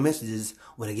letting me send my messages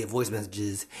when I get voice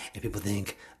messages and people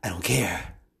think I don't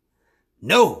care.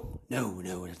 No,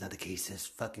 that's not the case. It's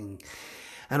fucking,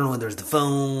 I don't know whether it's the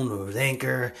phone or it was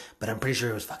Anchor, but I'm pretty sure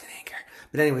it was fucking Anchor.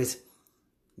 But anyways,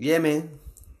 yeah, man.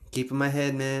 Keeping my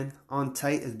head, man, on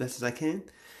tight as best as I can.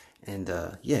 And,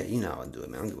 yeah, you know how I do it,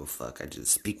 man. I don't give a fuck. I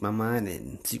just speak my mind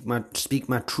and speak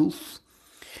my truth.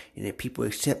 And if people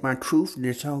accept my truth, then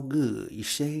it's all good. You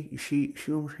see what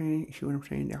I'm saying? You see what I'm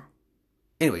saying now?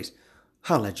 Anyways,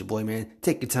 holla at your boy, man.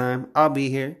 Take your time. I'll be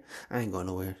here. I ain't going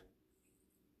nowhere.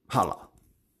 Holla.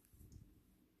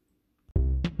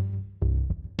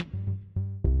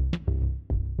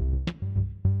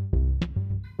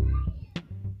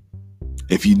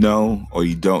 If you know or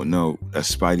you don't know,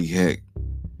 that's Spidey Heck.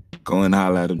 Go and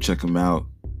holla at him. Check him out.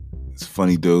 It's a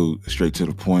funny dude. Straight to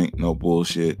the point. No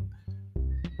bullshit.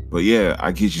 But yeah,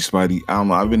 I get you, Spidey. I don't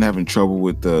know. I've been having trouble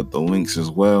with the links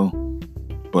as well.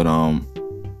 But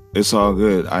it's all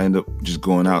good. I end up just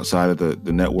going outside of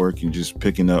the network and just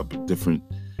picking up different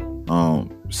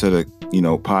set of,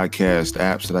 podcast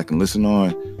apps that I can listen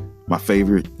on. My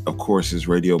favorite, of course, is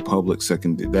Radio Public.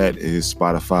 Second to that is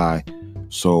Spotify.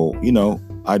 So,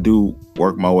 I do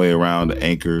work my way around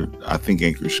Anchor. I think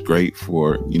Anchor's great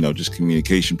for, just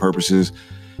communication purposes,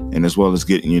 and as well as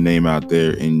getting your name out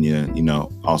there and,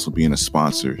 also being a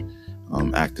sponsor,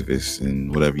 activist,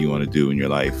 and whatever you want to do in your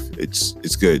life.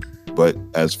 It's good. But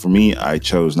as for me, I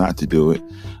chose not to do it.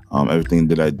 Everything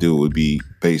that I do would be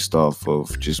based off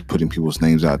of just putting people's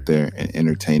names out there and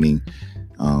entertaining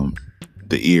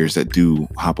the ears that do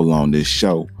hop along this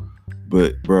show.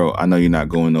 But bro, I know you're not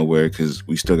going nowhere because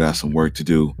we still got some work to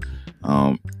do.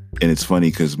 And it's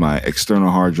funny because my external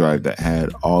hard drive that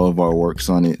had all of our works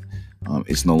on it,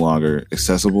 it's no longer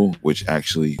accessible, which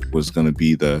actually was going to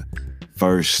be the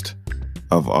first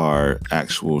of our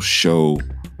actual show-based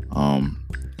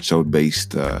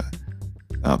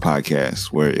podcast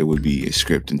where it would be a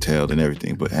script entailed and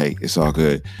everything. But hey, it's all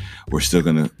good. We're still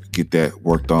going to get that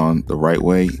worked on the right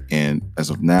way. And as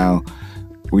of now,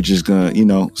 we're just going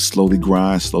to, slowly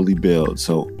grind, slowly build.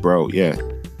 So, bro, yeah,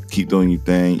 keep doing your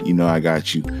thing. I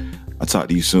got you. I'll talk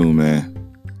to you soon,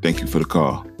 man. Thank you for the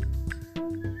call.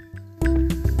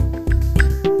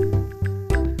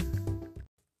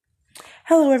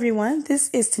 Hello, everyone. This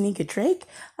is Tanika Drake.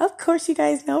 Of course, you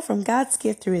guys know from God's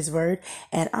gift through his word.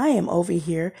 And I am over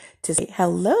here to say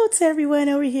hello to everyone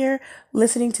over here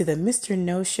listening to the Mr.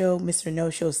 No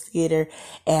Show Theater.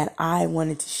 And I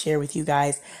wanted to share with you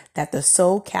guys that the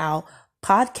SoCal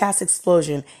podcast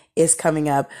explosion is coming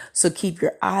up. So keep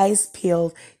your eyes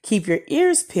peeled, keep your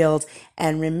ears peeled,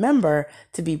 and remember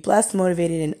to be blessed,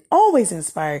 motivated, and always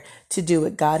inspired to do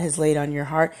what God has laid on your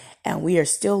heart. And we are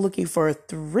still looking for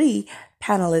 3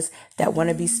 panelists that want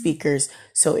to be speakers.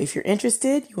 So if you're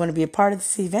interested, you want to be a part of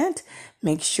this event,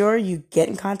 make sure you get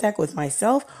in contact with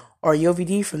myself or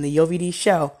YoVD from the YoVD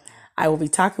show. I will be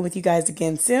talking with you guys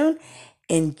again soon.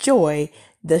 Enjoy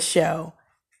the show.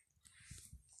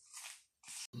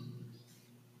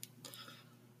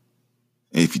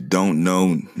 If you don't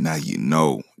know, now you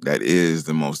know. That is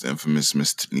the most infamous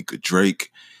Miss Tanika Drake.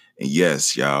 And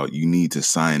yes, y'all, you need to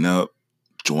sign up.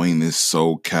 join this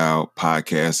SoCal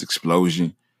podcast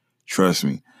explosion. Trust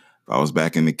me, if I was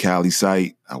back in the Cali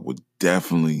site, I would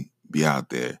definitely be out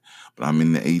there. But I'm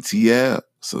in the ATL,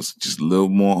 so it's just a little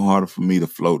more harder for me to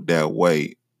float that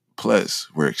way. Plus,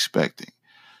 we're expecting.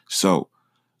 So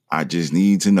I just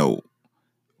need to know,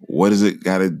 what do you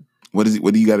got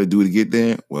to do to get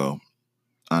there? Well,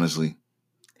 honestly,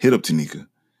 hit up Tanika,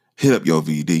 hit up your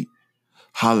VD,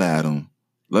 holla at them,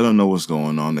 let them know what's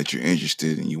going on, that you're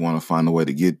interested and you want to find a way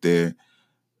to get there.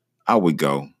 I would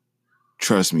go.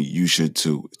 Trust me, you should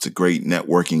too. It's a great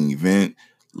networking event.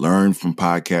 Learn from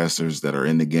podcasters that are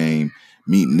in the game,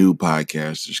 meet new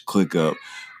podcasters, click up,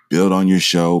 build on your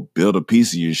show, build a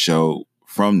piece of your show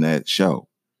from that show.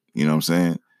 You know what I'm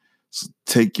saying? So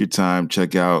take your time,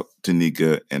 check out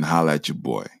Tanika, and holla at your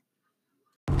boy.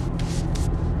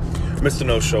 Mr.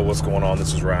 No Show, what's going on?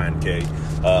 This is Ryan K.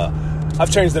 I've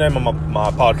changed the name of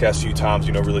my podcast a few times,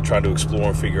 really trying to explore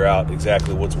and figure out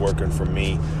exactly what's working for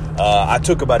me. I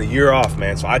took about a year off,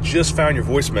 man, so I just found your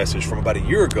voice message from about a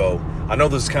year ago. I know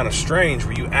this is kind of strange,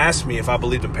 where you asked me if I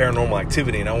believed in paranormal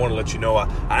activity, and I want to let you know I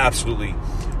absolutely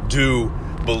do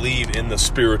believe in the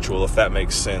spiritual, if that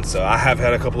makes sense. I have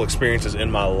had a couple experiences in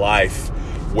my life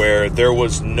where there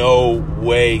was no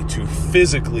way to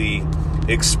physically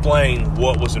explain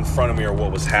what was in front of me or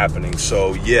what was happening.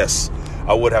 So yes,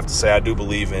 I would have to say I do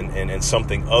believe in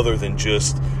something other than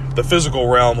just the physical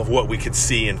realm of what we could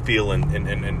see and feel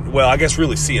and well, I guess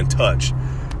really see and touch,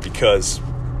 because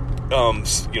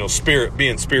spirit,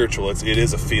 being spiritual, it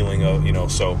is a feeling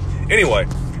of, so anyway,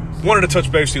 wanted to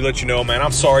touch base with you, let you know, man,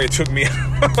 I'm sorry it took me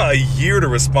a year to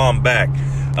respond back.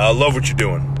 Love what you're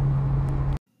doing.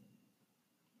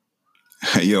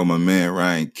 Yo, my man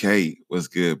Ryan K, what's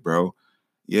good, bro?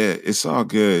 Yeah, it's all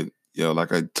good. Yo,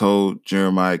 like I told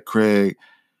Jeremiah Craig,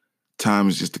 time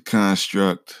is just a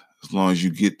construct. As long as you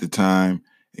get the time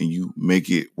and you make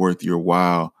it worth your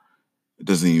while, it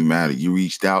doesn't even matter. You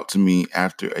reached out to me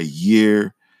after a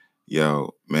year.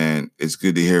 Yo, man, it's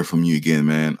good to hear from you again,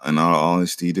 man. In all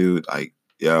honesty, dude,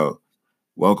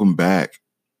 welcome back.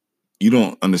 You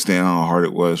don't understand how hard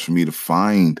it was for me to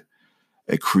find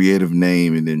a creative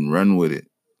name and then run with it.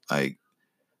 Like,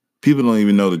 people don't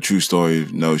even know the true story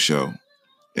of No Show.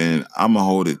 And I'm going to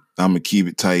hold it. I'm going to keep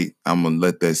it tight. I'm going to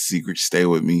let that secret stay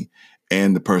with me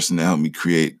and the person that helped me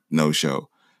create No Show.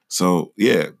 So,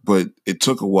 yeah, but it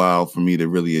took a while for me to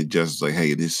really adjust. Like,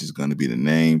 hey, this is going to be the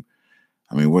name.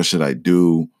 I mean, what should I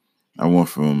do? I went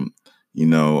from,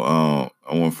 TC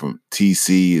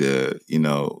to,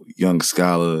 Young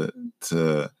Scholar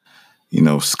to,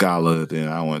 Scholar. Then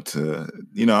I went to,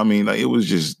 it was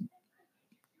just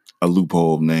a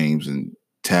loophole of names and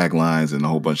taglines and a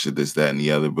whole bunch of this, that, and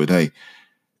the other. But hey,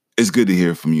 it's good to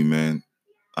hear from you, man.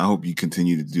 I hope you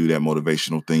continue to do that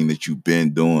motivational thing that you've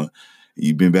been doing.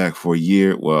 You've been back for a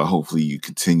year. Well, hopefully you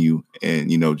continue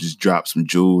and, just drop some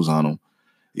jewels on them.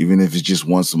 Even if it's just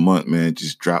once a month, man,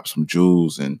 just drop some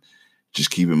jewels and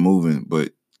just keep it moving.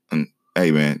 But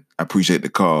hey, man, I appreciate the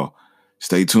call.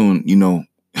 Stay tuned.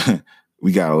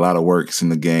 We got a lot of works in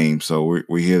the game. So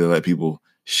we're here to let people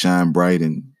shine bright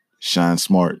and shine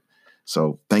smart.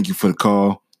 So thank you for the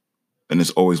call. And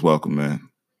it's always welcome, man.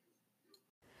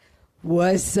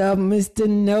 What's up, Mr.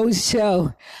 No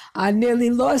Show? I nearly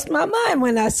lost my mind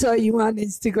when I saw you on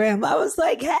Instagram. I was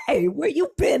like, hey, where you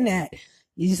been at?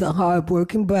 You're a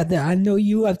hard-working brother. I know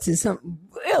you up to something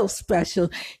real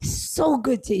special. So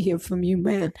good to hear from you,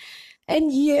 man.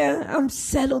 And yeah, I'm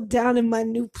settled down in my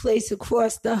new place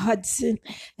across the Hudson.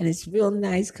 And it's real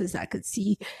nice because I could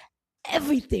see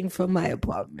everything from my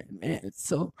apartment, man.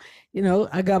 So,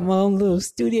 I got my own little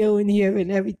studio in here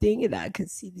and everything, and I can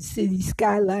see the city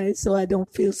skyline, so I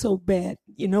don't feel so bad.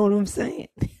 You know what I'm saying?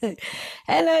 And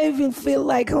I even feel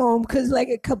like home, because like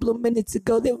a couple of minutes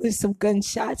ago, there was some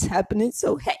gunshots happening.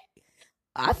 So, hey,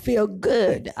 I feel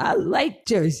good. I like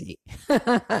Jersey.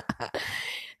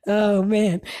 Oh,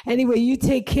 man. Anyway, you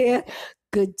take care.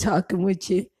 Good talking with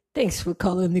you. Thanks for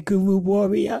calling the Guru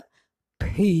Warrior.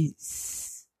 Peace.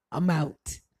 I'm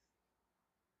out.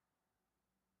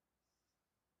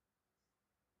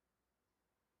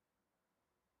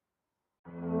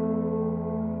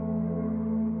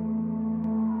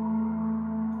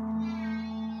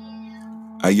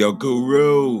 Hey, yo,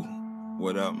 Guru.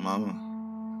 What up,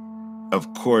 mama?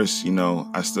 Of course,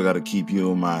 I still got to keep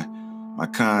you in my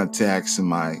contacts and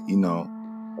my,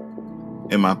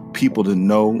 and my people to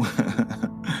know.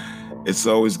 It's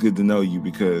always good to know you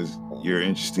because you're an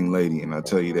interesting lady, and I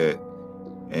tell you that.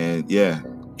 And yeah,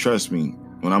 trust me,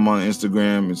 when I'm on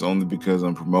Instagram, it's only because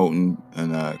I'm promoting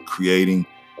and creating,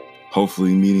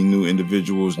 hopefully meeting new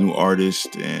individuals, new artists,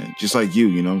 and just like you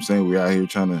know what I'm saying? We're out here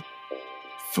trying to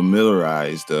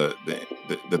familiarize the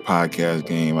podcast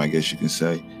game, I guess you can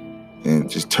say, and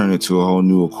just turn it to a whole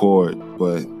new accord.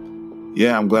 But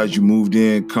yeah, I'm glad you moved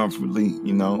in comfortably,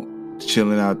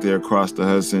 chilling out there across the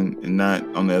Hudson and not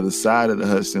on the other side of the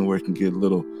Hudson where it can get a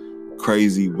little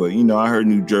crazy. But, I heard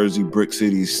New Jersey, Brick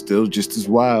City is still just as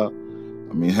wild.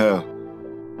 I mean, hell,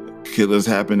 killers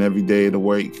happen every day of the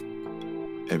week.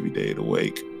 Every day of the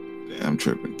week. I'm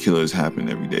tripping. Killers happen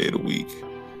every day of the week.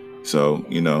 So,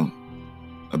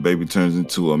 a baby turns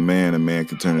into a man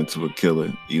can turn into a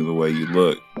killer. Either way you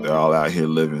look, they're all out here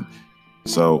living.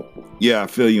 So, yeah, I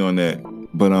feel you on that.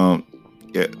 But,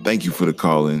 yeah, thank you for the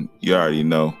call in. You already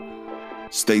know.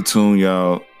 Stay tuned,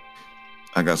 y'all.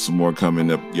 I got some more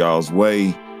coming up y'all's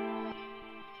way.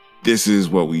 This is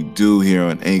what we do here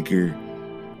on Anchor.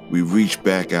 We reach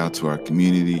back out to our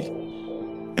community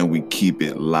and we keep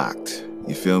it locked.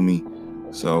 You feel me?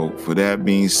 So for that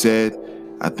being said,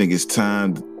 I think it's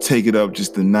time to take it up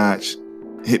just a notch,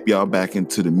 hip y'all back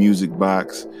into the music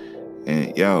box,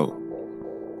 and a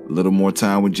little more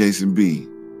time with Jason B.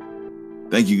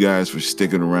 Thank you guys for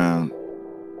sticking around.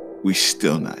 We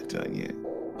still not done yet.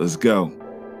 Let's go.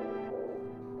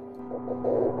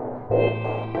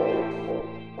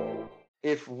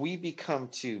 If we become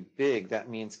too big, that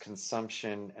means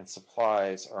consumption and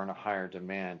supplies are in a higher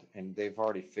demand. And they've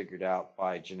already figured out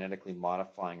by genetically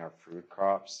modifying our food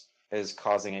crops is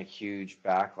causing a huge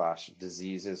backlash.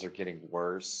 Diseases are getting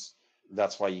worse.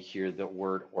 That's why you hear the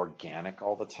word organic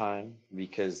all the time,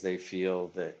 because they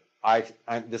feel that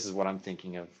this is what I'm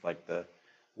thinking of, like the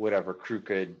whatever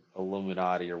crooked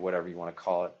Illuminati or whatever you want to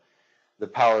call it, the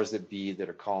powers that be that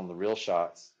are calling the real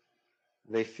shots.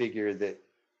 They figure that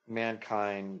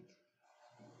mankind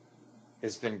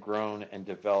has been grown and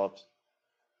developed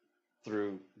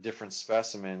through different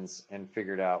specimens and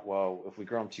figured out, well, if we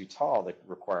grow them too tall, they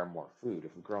require more food.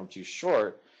 If we grow them too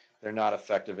short, they're not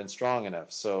effective and strong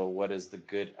enough. So what is the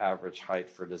good average height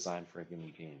for design for a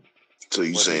human being? So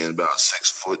you saying about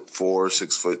 6'4",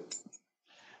 6 foot?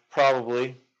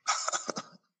 Probably.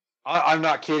 I'm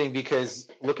not kidding, because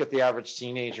look at the average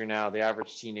teenager now. The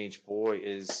average teenage boy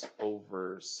is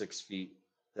over 6 feet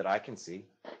that I can see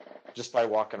just by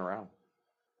walking around.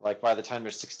 Like by the time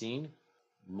they're 16,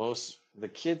 most the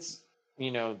kids,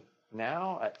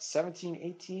 now at 17,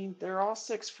 18, they're all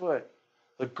 6 foot.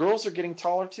 The girls are getting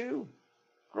taller too.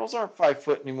 Girls aren't 5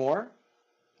 foot anymore.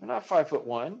 They're not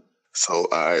 5'1". So,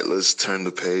 all right, let's turn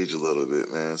the page a little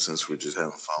bit, man, since we're just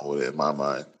having fun with it in my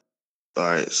mind. All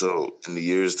right, so in the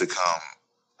years to come,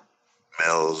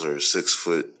 males are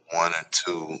 6'1" and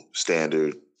 2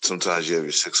 standard. Sometimes you have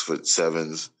your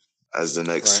 6'7" as the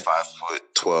next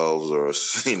 5'12" or, the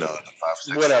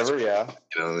 5'6". Whatever, yeah.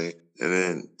 You know what I mean? And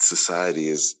then society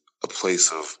is a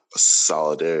place of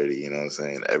solidarity, you know what I'm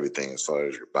saying? Everything as far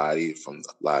as your body, from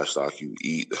the livestock you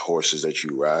eat, the horses that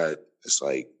you ride, it's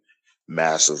like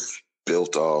massive,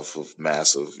 built off of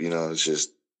massive, it's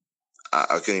just,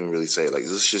 I can't even really say, like,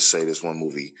 let's just say this one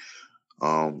movie,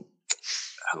 what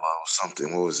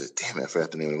was it? Damn it, I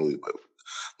forgot the name of the movie, but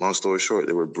long story short,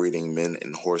 they were breeding men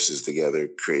and horses together,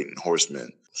 creating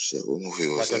horsemen. Shit, what movie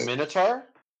was that? Like a Minotaur?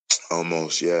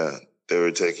 Almost, yeah. They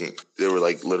were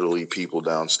like literally people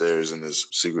downstairs in this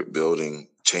secret building,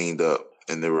 chained up,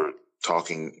 and they were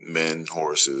talking men,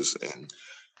 horses, and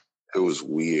it was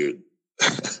weird.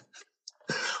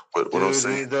 But what I'm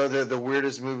saying, the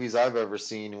weirdest movies I've ever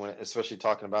seen, especially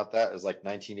talking about that, is like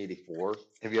 1984.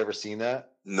 Have you ever seen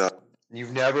that? No.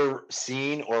 You've never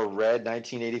seen or read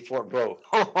 1984? Bro,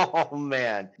 oh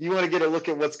man. You want to get a look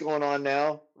at what's going on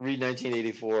now? Read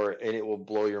 1984 and it will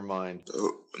blow your mind.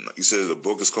 You said the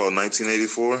book is called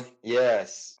 1984?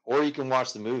 Yes. Or you can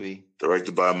watch the movie.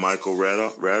 Directed by Michael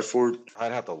Radford?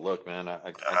 I'd have to look, man.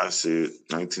 I see it.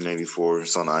 1984.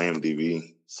 It's on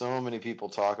IMDb. So many people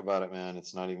talk about it, man.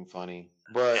 It's not even funny.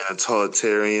 But in a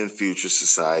totalitarian future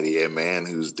society, a man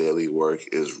whose daily work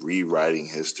is rewriting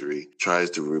history tries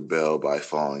to rebel by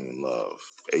falling in love.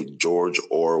 A George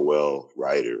Orwell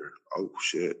writer. Oh,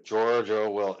 shit. George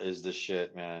Orwell is the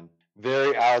shit, man.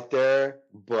 Very out there,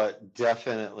 but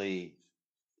definitely,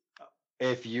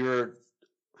 if you're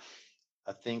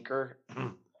a thinker,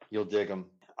 you'll dig him.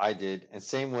 I did. And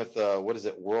same with, what is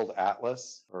it, World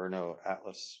Atlas? Or no,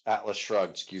 Atlas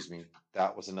Shrugged, excuse me.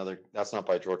 That was another, that's not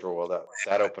by George Orwell.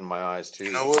 That opened my eyes too.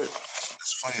 You know what?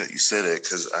 It's funny that you said it,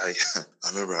 because I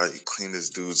remember how you cleaned this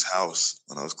dude's house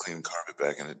when I was cleaning carpet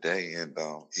back in the day. And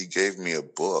he gave me a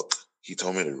book. He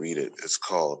told me to read it. It's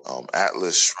called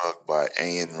Atlas Shrugged by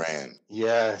Ayn Rand.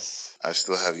 Yes. I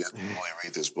still have yet to really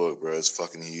read this book, bro. It's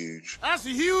fucking huge. That's a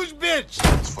huge bitch.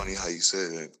 It's funny how you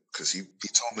said it, because he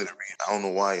told me to read it. I don't know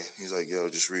why. He's like, yo,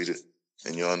 just read it.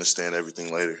 and you'll understand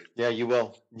everything later. Yeah, you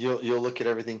will. You'll look at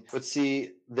everything. But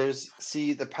see,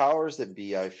 the powers that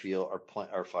be, I feel,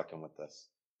 are fucking with us.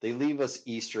 They leave us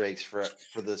Easter eggs for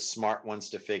the smart ones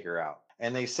to figure out.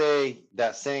 And they say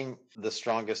that saying the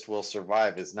strongest will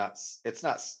survive it's not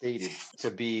stated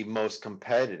to be most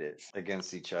competitive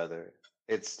against each other.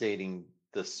 It's stating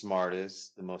the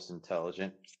smartest, the most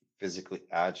intelligent, physically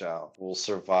agile will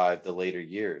survive the later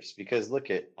years. Because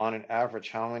look at, on an average,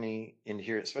 how many in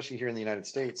here, especially here in the United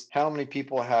States, how many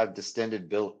people have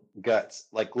distended guts,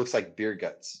 like looks like beer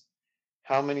guts?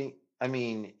 How many? I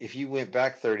mean, if you went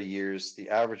back 30 years, the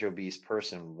average obese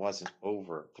person wasn't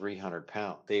over 300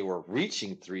 pounds. They were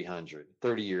reaching 300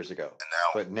 30 years ago.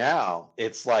 But now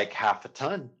it's like half a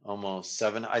ton, almost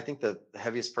seven. I think the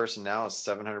heaviest person now is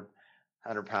 700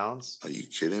 pounds. Are you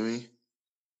kidding me?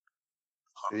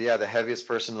 Yeah, the heaviest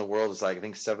person in the world is like, I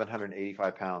think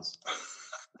 785 pounds.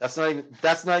 That's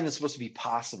not even supposed to be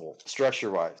possible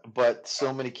structure-wise. But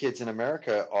so many kids in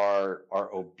America are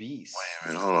obese. Wait a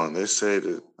minute, hold on. They say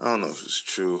that, I don't know if it's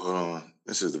true. Hold on.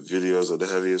 This is the videos of the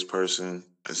heaviest person.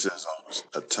 It says almost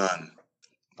a ton.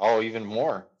 Oh, even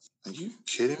more. Are you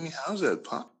kidding me? How's that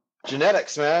pop?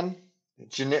 Genetics, man.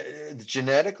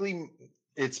 Genetically,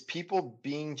 it's people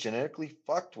being genetically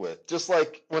fucked with. Just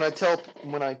like when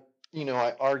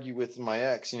I argue with my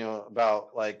ex, about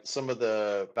like some of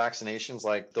the vaccinations,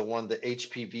 like the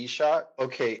HPV shot.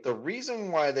 Okay, the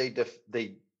reason why they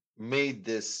made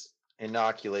this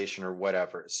inoculation or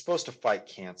whatever, it's supposed to fight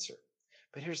cancer.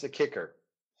 But here's the kicker.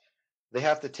 They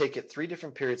have to take it 3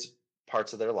 different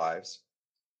parts of their lives,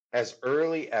 as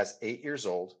early as 8 years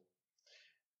old.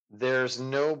 There's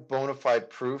no bona fide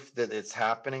proof that it's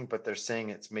happening, but they're saying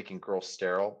it's making girls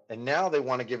sterile. And now they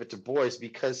want to give it to boys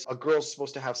because a girl's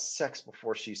supposed to have sex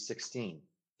before she's 16.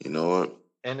 You know what?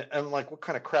 And I'm like, what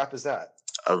kind of crap is that?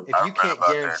 If you can't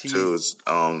guarantee too, it's,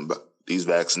 these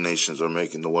vaccinations are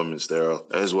making the women sterile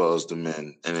as well as the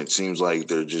men. And it seems like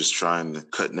they're just trying to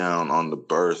cut down on the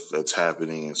birth that's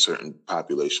happening in certain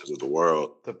populations of the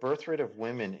world. The birth rate of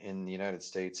women in the United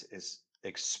States is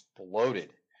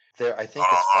exploded. I think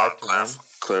it's 5 to 1.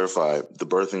 Clarify the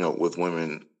birthing up with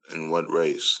women in what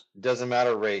race? Doesn't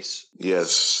matter race.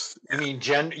 Yes. You mean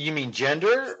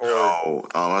gender? Or? No.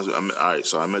 All right.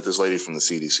 So I met this lady from the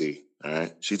CDC. All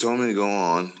right. She told me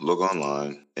to look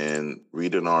online and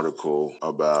read an article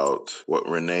about what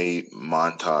Renee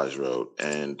Montage wrote.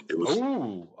 And it was.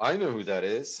 Ooh, I know who that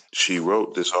is. She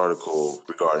wrote this article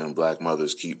regarding Black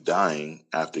mothers keep dying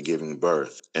after giving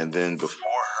birth. And then before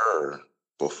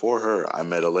her, I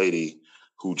met a lady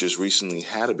who just recently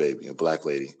had a baby, a Black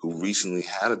lady who recently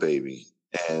had a baby.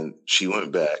 And she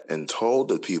went back and told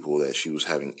the people that she was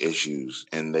having issues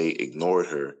and they ignored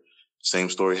her. Same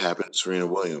story happened to Serena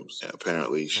Williams.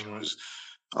 Apparently she was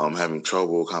having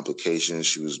trouble, complications.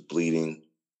 She was bleeding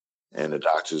and the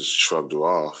doctors shrugged her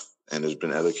off. And there's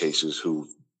been other cases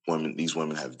these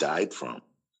women have died from.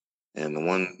 And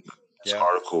this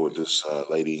article with this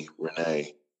lady,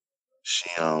 Renee,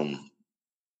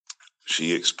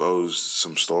 she exposed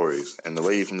some stories. And the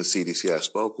lady from the CDC I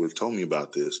spoke with told me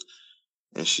about this.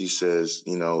 And she says,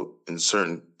 in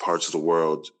certain parts of the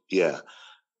world, the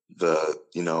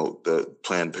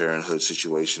Planned Parenthood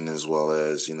situation, as well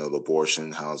as, the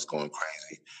abortion, how it's going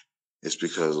crazy. It's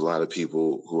because a lot of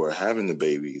people who are having the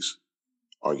babies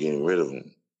are getting rid of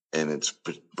them. And it's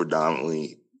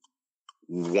predominantly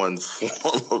one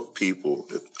form of people.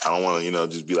 I don't want to,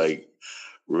 just be like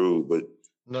rude, but.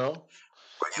 No.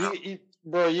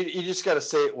 Bro, you just got to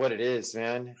say it what it is,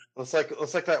 man. It's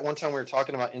like that one time we were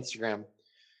talking about Instagram,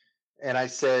 and I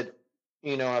said,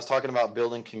 I was talking about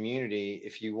building community.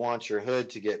 If you want your hood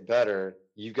to get better,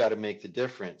 you got to make the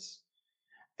difference.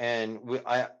 And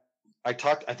I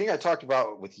think I talked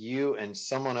about it with you and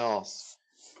someone else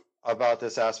about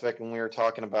this aspect when we were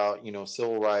talking about,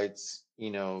 civil rights,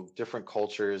 different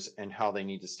cultures and how they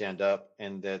need to stand up,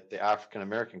 and that the African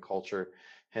American culture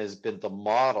has been the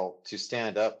model to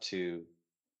stand up to,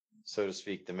 so to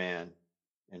speak, the man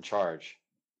in charge,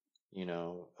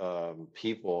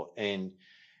 people. And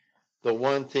the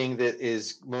one thing that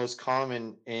is most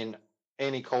common in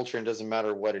any culture, and doesn't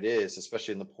matter what it is,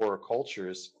 especially in the poorer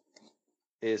cultures,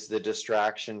 is the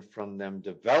distraction from them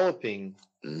developing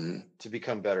to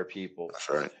become better people. That's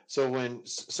right. So when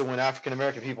African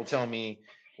American people tell me,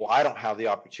 well, I don't have the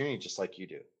opportunity just like you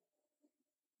do.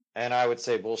 And I would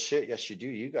say, bullshit, yes, you do.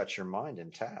 You got your mind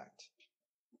intact.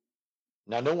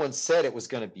 Now, no one said it was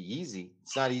going to be easy.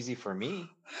 It's not easy for me.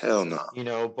 Hell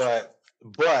no.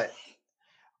 But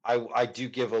I do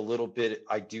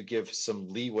give some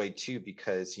leeway too,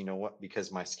 because you know what?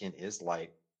 Because my skin is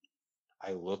light.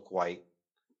 I look white.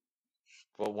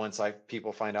 But once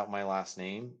people find out my last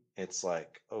name, it's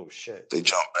like, oh shit. They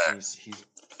jump back.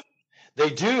 They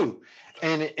do.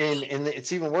 And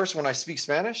it's even worse when I speak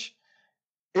Spanish.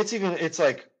 It's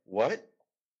like, what?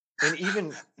 And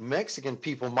even Mexican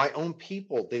people, my own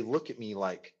people, they look at me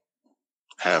like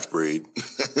half-breed.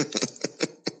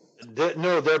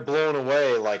 They're blown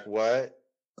away. Like, what?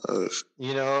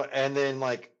 You know, and then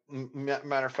like,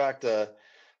 matter of fact,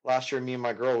 last year, me and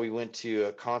my girl, we went to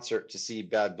a concert to see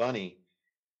Bad Bunny.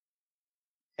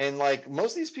 And like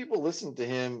most of these people listen to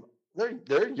him,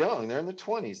 they're young, they're in their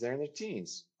 20s, they're in their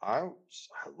teens. I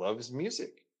love his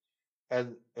music.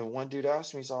 And one dude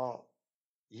asked me, he's all,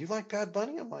 you like Bad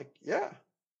Bunny? I'm like, yeah.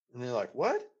 And they're like,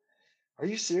 what? Are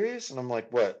you serious? And I'm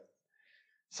like, what?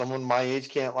 Someone my age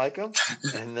can't like him?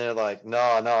 And they're like, no,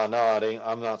 I'm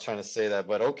not trying to say that,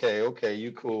 but okay,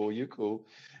 you cool.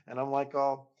 And I'm like,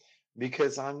 oh,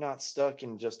 because I'm not stuck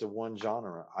in just a one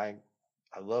genre. I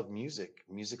love music.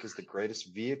 Music is the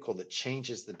greatest vehicle that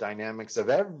changes the dynamics of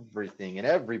everything and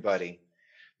everybody.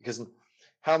 Because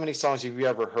how many songs have you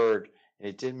ever heard, and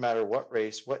it didn't matter what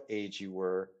race, what age you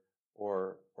were,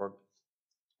 or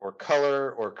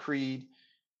color or creed,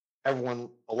 a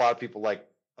lot of people like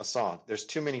a song. There's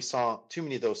too many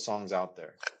of those songs out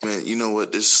there. Man, you know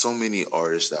what? There's so many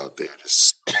artists out there.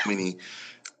 There's so many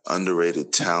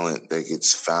underrated talent that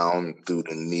gets found through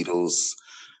the needles,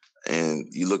 and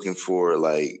you're looking for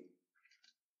like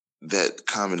that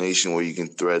combination where you can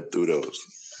thread through those.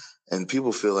 And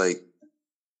people feel like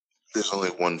there's only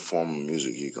one form of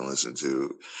music you can listen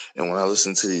to. And when I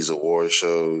listen to these award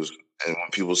shows, and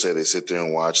when people say they sit there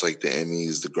and watch like the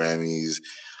Emmys, the Grammys,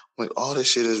 I'm like, all this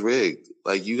shit is rigged.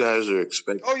 Like, you guys are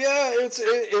expecting. Oh yeah,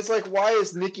 it's like, why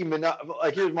is Nicki Minaj?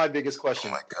 Like, here's my biggest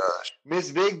question. Oh my gosh, Miss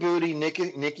Big Booty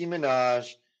Nicki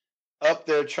Minaj up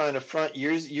there trying to front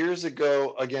years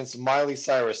ago against Miley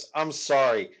Cyrus. I'm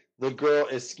sorry, the girl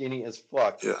is skinny as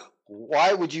fuck. Yeah.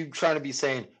 Why would you try to be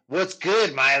saying, "What's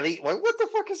good, Miley"? What the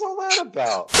fuck is all that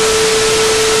about?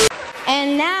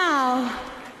 And now,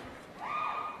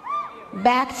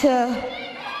 back to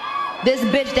this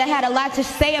bitch that had a lot to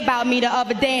say about me the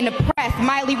other day in the press.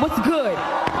 Miley, what's good?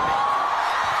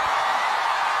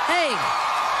 Hey,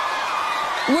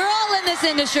 we're all in this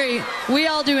industry. We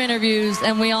all do interviews,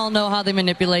 and we all know how they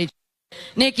manipulate.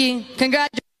 Nicki,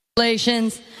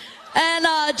 congratulations. And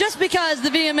just because the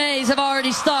VMAs have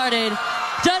already started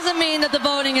doesn't mean that the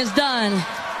voting is done.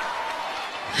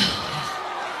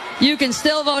 You can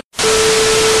still vote.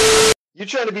 You're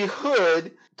trying to be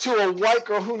hood to a white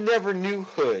girl who never knew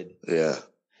hood. Yeah.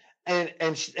 And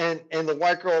the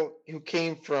white girl who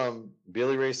came from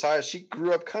Billy Ray Cyrus, she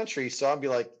grew up country, so I'd be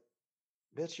like,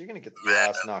 bitch, you're gonna get your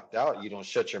ass knocked out. You don't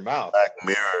shut your mouth. Black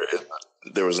Mirror.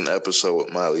 There was an episode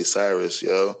with Miley Cyrus,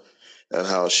 and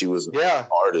how she was an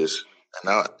artist. And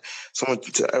now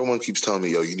everyone keeps telling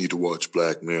me, yo, you need to watch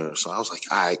Black Mirror. So I was like,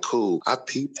 all right, cool. I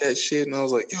peeped that shit, and I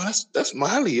was like, yo, that's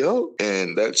Miley, yo.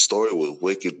 And that story was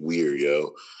wicked weird,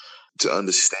 yo. To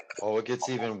understand. Oh, it gets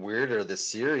even weirder, this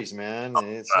series, man.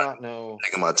 It's not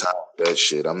taking my time with that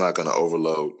shit. I'm not gonna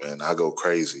overload, man. I go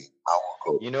crazy.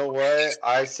 You know what?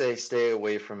 I say stay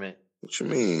away from it. What you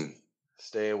mean?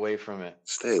 Stay away from it.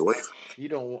 Stay away from it. You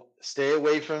don't stay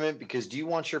away from it because do you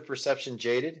want your perception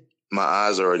jaded? My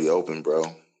eyes are already open, bro.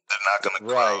 They're not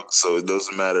gonna close, so it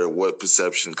doesn't matter what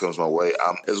perception comes my way.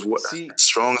 As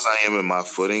strong as I am in my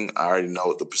footing, I already know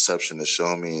what the perception is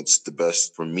showing me. It's the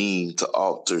best for me to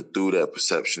alter through that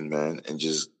perception, man, and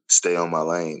just stay on my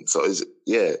lane. So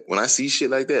when I see shit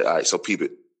like that, all right, so peep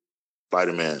it.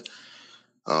 Spider-Man.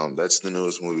 That's the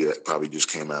newest movie that probably just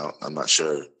came out. I'm not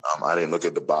sure. I didn't look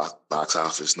at the box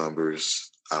office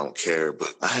numbers. I don't care,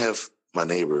 but I have my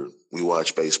neighbor. We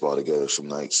watch baseball together some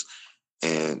nights.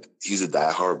 And he's a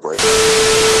diehard Braves.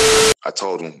 I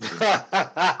told him, I'm like,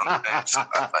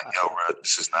 yo, bro,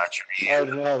 this is not your year. I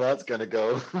don't know how that's going to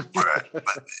go. Right.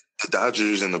 But the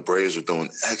Dodgers and the Braves are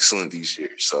doing excellent these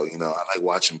years. So, I like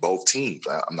watching both teams.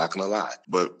 I'm not going to lie.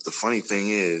 But the funny thing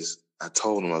is, I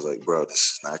told him, I was like, bro,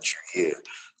 this is not your year.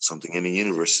 Something in the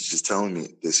universe is just telling me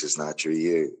this is not your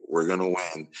year. We're going to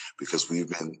win because we've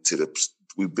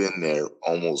been there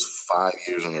almost 5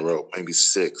 years in a row, maybe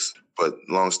 6. But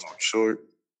long story short,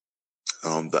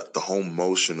 the whole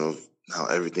motion of how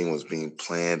everything was being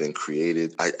planned and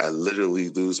created, I literally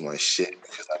lose my shit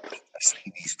because I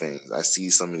see these things. I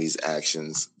see some of these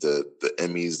actions, the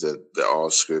Emmys that they're all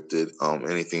scripted,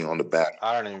 anything on the back.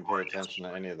 I don't even pay attention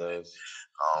to any of those.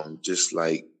 Just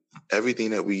like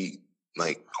everything that we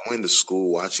like going to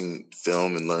school, watching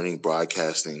film and learning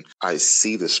broadcasting, I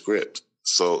see the script.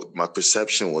 So my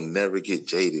perception will never get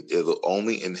jaded. It'll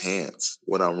only enhance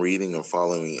what I'm reading and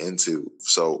following into.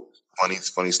 So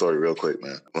Funny story real quick,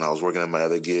 man. When I was working at my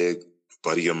other gig, a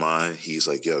buddy of mine, he's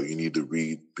like, yo, you need to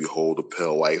read Behold a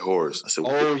Pale White Horse. I said,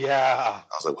 oh, yeah.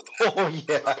 I was like, what the hell are you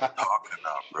talking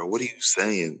about, bro? What are you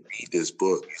saying? Read this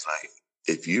book. He's like,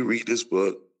 if you read this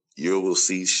book, you will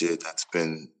see shit that's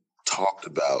been talked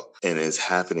about and is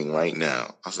happening right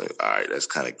now. I was like, all right, that's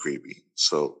kind of creepy.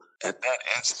 So at that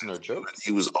instant,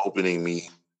 he was opening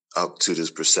me up to this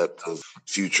perceptive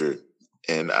future.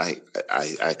 And I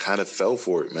kind of fell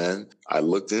for it, man. I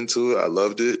looked into it. I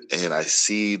loved it. And I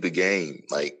see the game.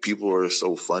 Like, people are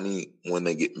so funny when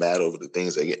they get mad over the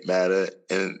things they get mad at.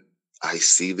 And I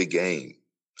see the game.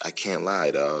 I can't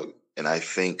lie, dog. And I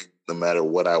think no matter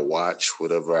what I watch,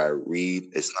 whatever I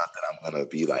read, it's not that I'm going to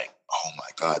be like, oh my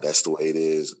God, that's the way it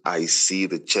is. I see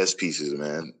the chess pieces,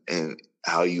 man. And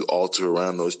how you alter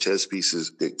around those chess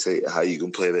pieces dictate how you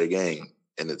can play their game.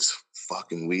 And it's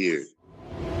fucking weird.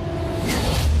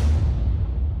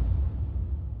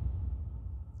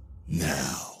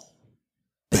 Now,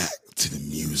 back to the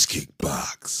music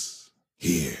box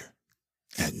here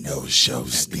at No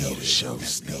Shows Theater.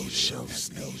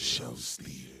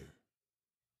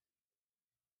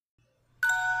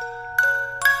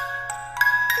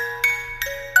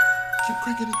 Keep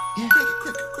cranking it. Yeah. Crank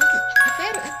it. I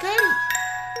got it.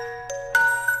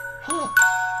 Hold on.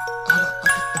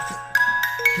 Okay.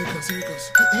 Here it goes. Here it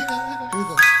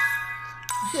goes.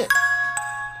 Hit.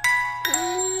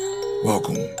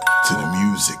 Welcome to the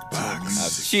music box.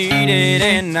 I've cheated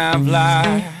and I've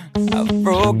lied. I've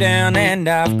broke down and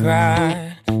I've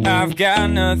cried. I've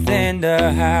got nothing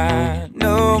to hide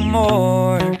no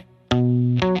more.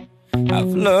 I've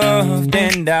loved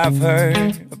and I've hurt.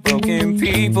 I've broken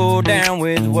people down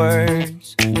with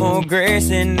words. More grace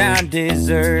than I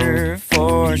deserve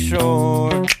for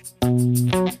sure.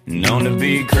 Known to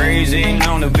be crazy,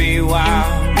 known to be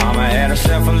wild. Mama had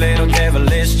herself a little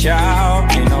devilish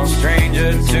child. Ain't no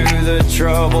stranger to the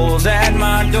troubles at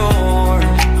my door.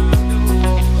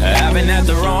 I've been at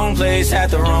the wrong place at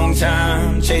the wrong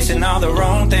time, chasing all the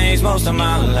wrong things most of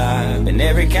my life. And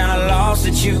every kind of loss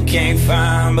that you can't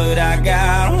find. But I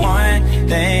got one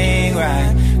thing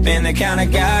right. Been the kind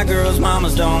of guy girls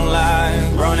mamas don't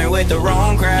like, running with the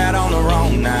wrong crowd on the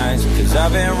wrong nights. Cause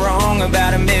I've been wrong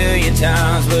about 1,000,000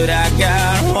 times. But I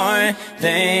got one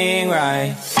thing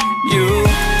right. You.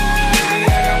 I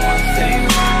got one thing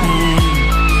right.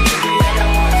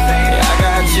 I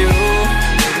got you.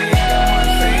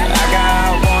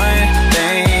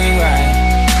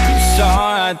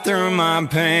 Through my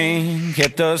pain,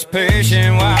 kept us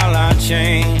patient while I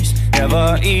changed.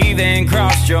 Never even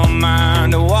crossed your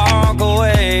mind to walk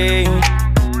away.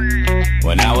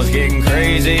 When I was getting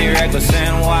crazy, reckless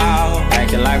and wild,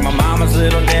 acting like my mama's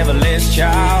little devilish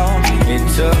child. It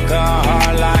took a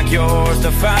heart like yours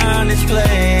to find its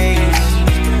place.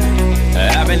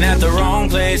 I've been at the wrong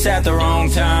place at the wrong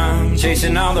time,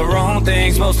 chasing all the wrong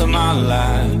things most of my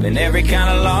life. And every kind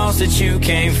of loss that you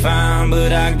can't find.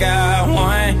 But I got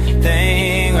one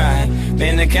thing right.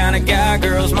 Been the kind of guy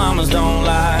girls mamas don't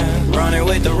like, running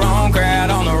with the wrong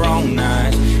crowd on the wrong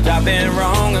nights. I've been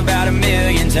wrong about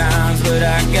 1,000,000 times. But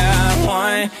I got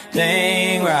one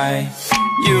thing right.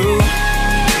 You. I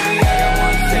got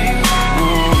one thing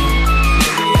right.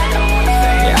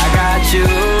 Yeah, I got you.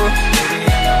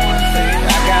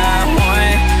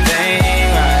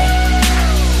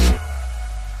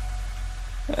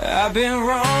 I've been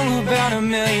wrong about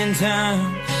 1,000,000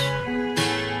 times,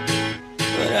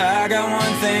 but I got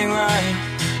one thing right.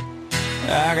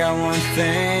 I got one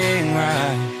thing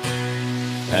right.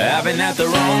 I've been at the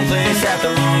wrong place at the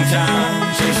wrong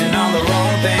time, chasing all the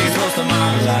wrong things most of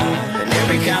my life. And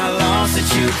every kind of loss that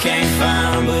you can't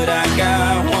find. But I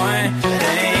got one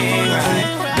thing right.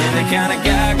 Been the kind of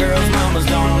guy girls mamas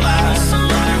don't like,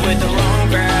 running with the wrong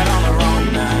crowd on the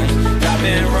wrong night. I've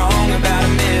been wrong about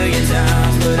 1,000,000 times.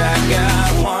 But I got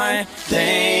one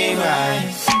thing right.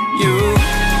 You.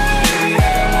 Baby, I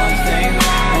got one thing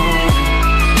right.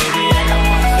 Baby, I got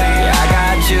one thing. Yeah, I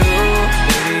got you.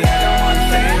 Baby, I got one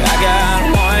thing. I got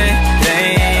one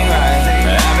thing right.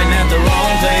 I've been at the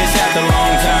wrong place at the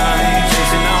wrong time,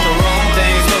 chasing all the wrong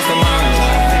things most of my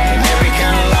life. And every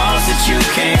kind of loss that you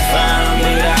can't find.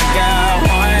 But I got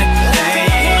one thing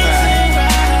right.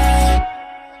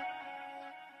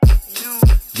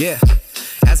 Yeah.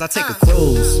 As I take a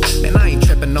cruise, man, I ain't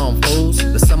tripping on fools.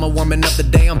 The summer warming up the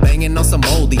day, I'm banging on some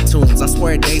oldie tunes. I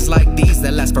swear days like these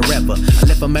that last forever. I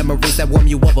live for memories that warm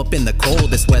you up in the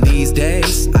coldest weather. These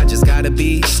days, I just gotta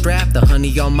be strapped, the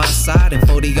honey on my side and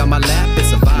 40 on my lap.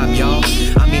 It's a vibe, y'all.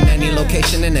 I mean any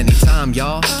location and any time,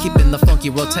 y'all. Keeping the funky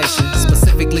rotation.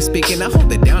 Specifically speaking, I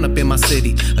hold it down up in my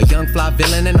city. A young fly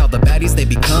villain and all the baddies they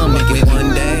become. Make it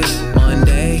one day,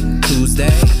 Monday,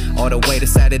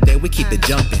 Saturday, we keep it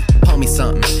jumping. Pour me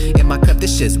something. In my cup,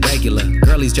 this shit's regular.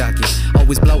 Girlies jockey,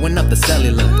 always blowing up the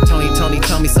cellular. Tony told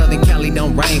me Southern Cali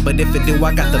don't rain, but if it do,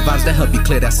 I got the vibes to help you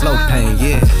clear that slow pain,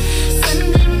 yeah.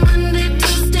 Sunday, Monday,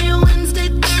 Tuesday, Wednesday,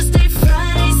 Thursday,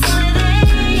 Friday,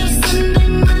 Saturday. Sunday,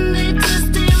 Monday,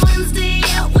 Tuesday, Wednesday,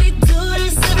 yeah, we do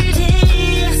this every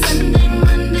day. Sunday,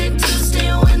 Monday,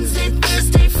 Tuesday, Wednesday,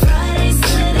 Thursday, Friday,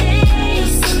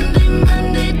 Saturday. Sunday,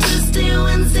 Monday, Tuesday,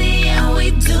 Wednesday, yeah,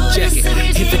 we do this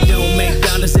every day. If it don't make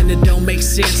dollars, then it don't make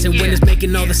sense. And when it's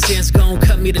making all the sense, gon'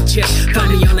 cut me the check. Find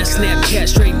me on that Snapchat,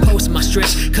 straight post my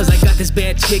stretch. Cause I got this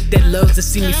bad chick that loves to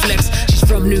see me flex. She's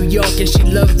from New York and she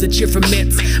loves to cheer for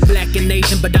Mets. Black and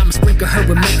Asian, but I'ma sprinkle her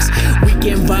with mix.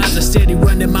 Weekend vibes are steady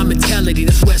running my mentality.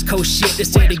 This West Coast shit,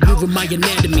 that's steady grooving my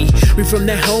anatomy. We from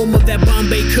that home of that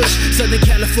Bombay Kush. Southern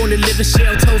California living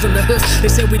shell toes on the hooks. They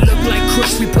say we look like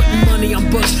crooks, we putting money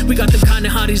on books. We got them kind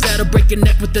of hotties that'll break your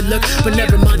neck with the look. But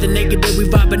never mind the negative, we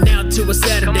vibing out to a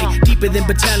Saturday. Deeper than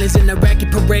battalions in Iraqi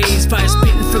parades. Fire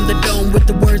spitting from the dome with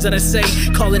the words that I say.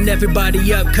 Calling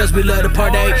everybody up cause we love to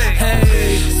party.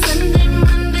 Hey. Sunday,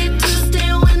 Monday,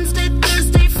 Tuesday, Wednesday,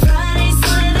 Thursday, Friday,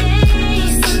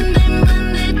 Saturday. Sunday,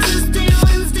 Monday, Tuesday,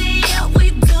 Wednesday, yeah, we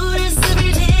do this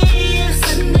every day.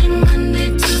 Sunday, Monday,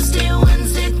 Tuesday,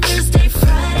 Wednesday, Thursday,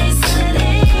 Friday,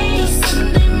 Saturday.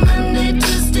 Sunday, Monday,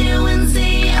 Tuesday,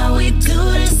 Wednesday, yeah, we do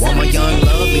this All my every young day.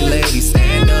 lovely ladies,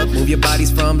 stand up, move your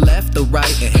bodies from left to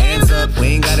right and hands up. We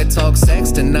ain't gotta talk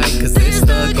sex tonight, cause it's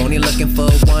the only looking for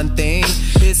one thing.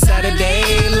 It's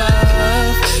Saturday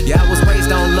love. Yeah, I was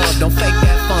raised on love, don't fake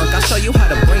that funk. I'll show you how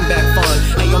to bring back fun.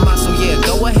 Hey, yo, Maso, yeah,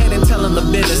 go ahead and tell them the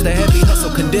business. The heavy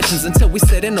hustle conditions until we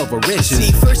sitting over riches.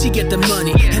 See, first you get the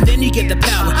money, and then you get the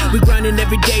power. We grinding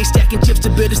every day, stacking chips to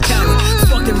build this tower.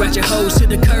 Fucking ratchet hoes to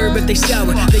the curb if they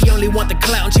sour. They only want the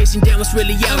clout and chasing down what's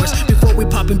really ours. Before we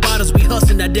popping bottles, we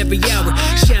hustling at every hour.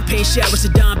 Champagne showers to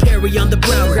Don Perry on the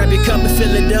brow. Grab your cup and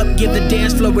fill it up, give the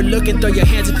dance floor a look, and throw your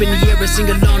hands up in the air and sing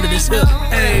along to this hook.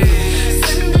 Hey.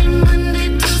 Sunday,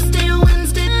 Monday, Tuesday,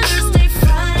 Wednesday, Thursday,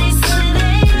 Friday,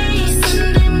 Saturday.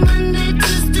 Sunday, Monday,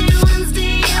 Tuesday,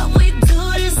 Wednesday, yeah, we do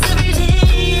this every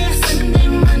day. Sunday,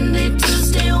 Monday,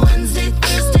 Tuesday, Wednesday,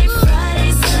 Thursday,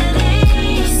 Friday,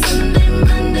 Saturday. Sunday,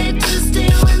 Monday, Tuesday,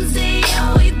 Wednesday,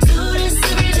 yeah, we do this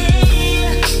every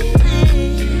day.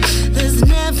 There's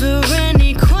never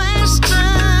any question.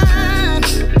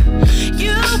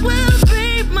 You will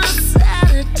be my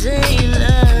Saturday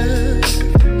love.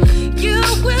 You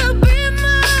will be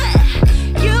my,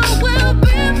 you will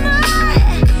be my,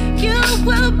 you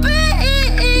will be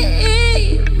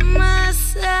my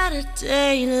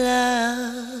Saturday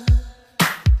love.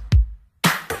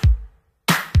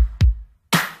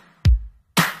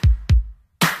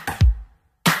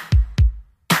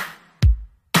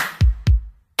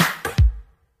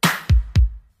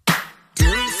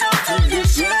 Doing something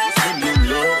delicious and you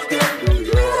love that.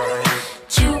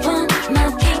 You want my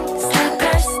pink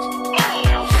starburst.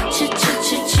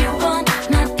 You want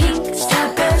my pink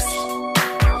starburst.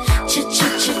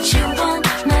 You want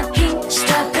my pink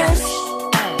starburst.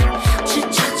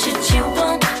 You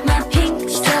want my pink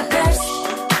starburst.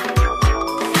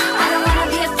 I don't wanna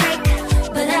be a freak,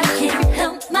 but I can't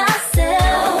help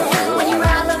myself. When you're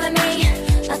all over me,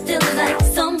 I feel like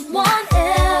someone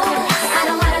else. I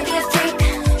don't wanna be a freak,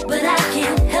 but I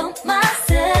can't help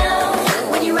myself.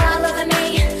 When you're all over me,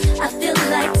 I feel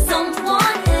like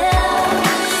someone else.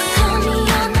 Call me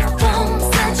on the phone,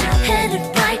 said you're headed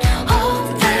right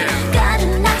over. Got a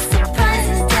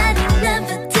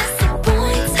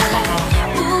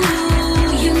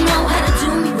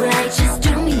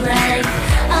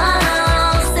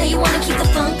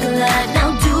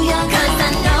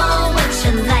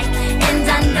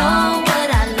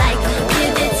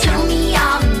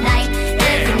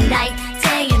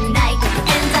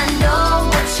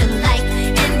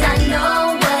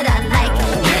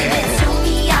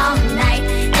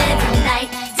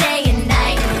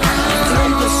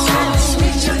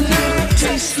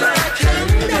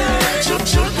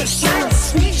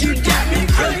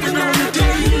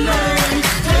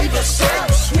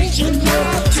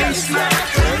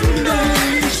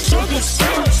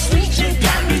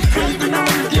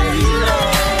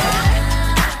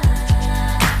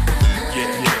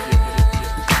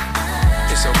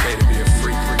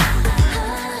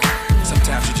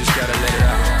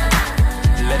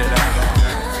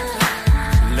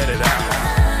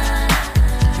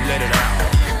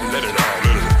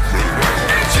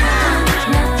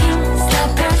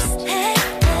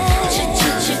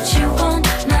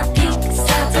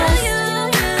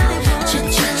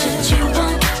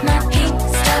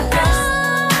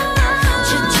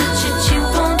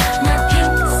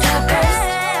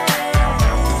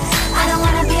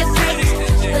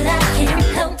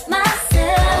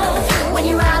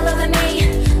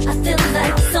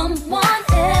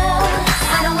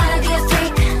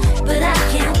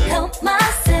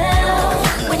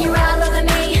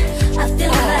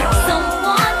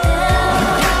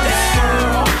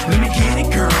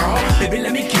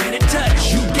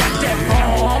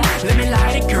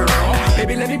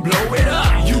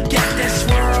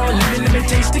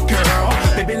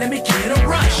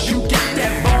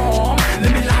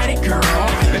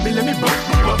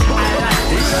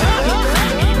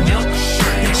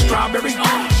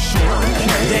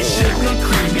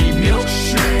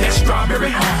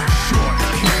strawberry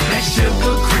shortcake. That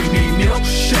sugar creamy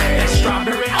milkshake. That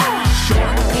strawberry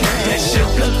shortcake. That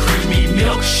sugar creamy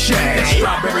milkshake. That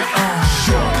strawberry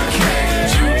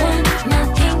shortcake. You want my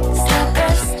pink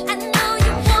starburst? I know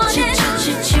you want it.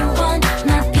 You want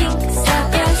my pink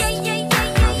starburst?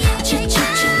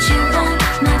 You want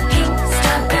my pink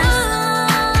starburst?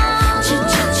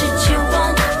 You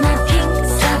want my pink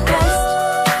starburst?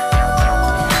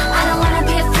 I don't wanna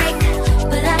be a freak,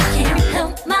 but I can't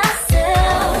help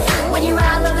myself. When you're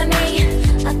all over me,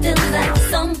 I feel like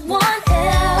someone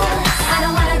else. I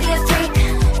don't wanna be a freak,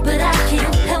 but I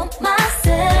can't help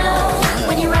myself.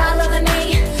 When you're all over me,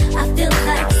 I feel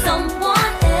like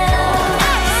someone else.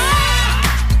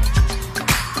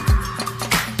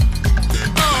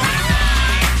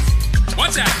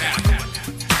 What's that now?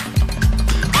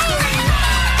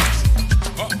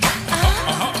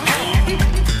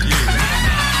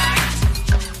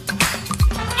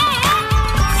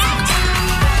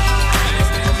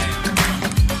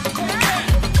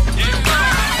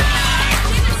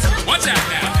 What's that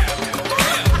now?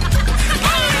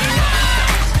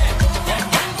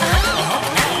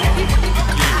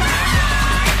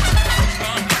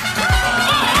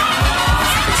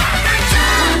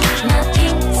 My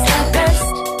pink starburst.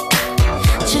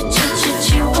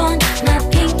 You want my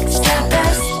pink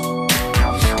starburst?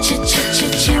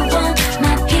 You want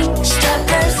my pink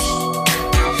starburst?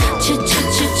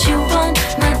 You want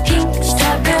my pink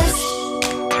starburst?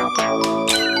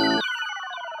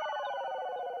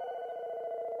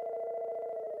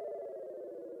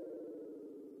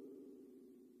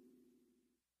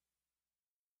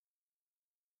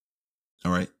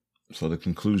 All right. So the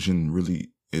conclusion really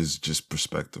is just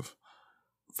perspective.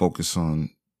 Focus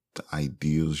on the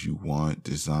ideals you want,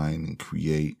 design and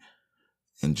create,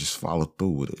 and just follow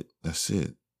through with it. That's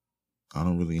it. I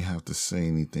don't really have to say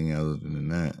anything other than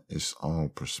that. It's all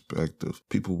perspective.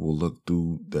 People will look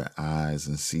through their eyes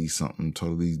and see something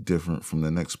totally different from the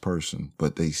next person,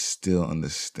 but they still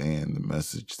understand the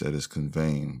message that is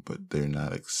conveying, but they're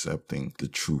not accepting the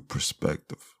true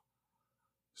perspective.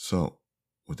 So,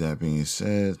 with that being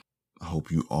said, I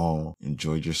hope you all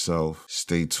enjoyed yourself.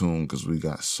 Stay tuned because we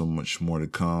got so much more to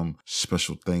come.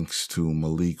 Special thanks to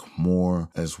Malik Moore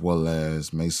as well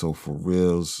as Meso for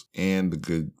Reals and the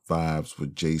Good Vibes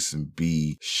with Jason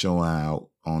B showing out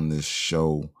on this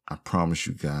show. I promise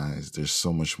you guys, there's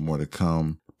so much more to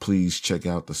come. Please check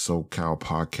out the SoCal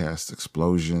Podcast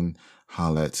Explosion.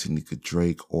 Holla at Tanika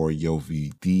Drake or Yo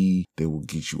VD. They will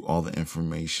get you all the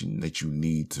information that you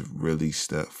need to really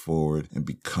step forward and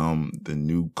become the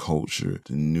new culture,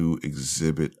 the new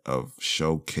exhibit of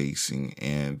showcasing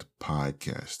and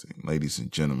podcasting. Ladies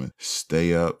and gentlemen,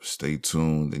 stay up, stay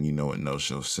tuned, and you know what No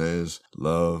Show says.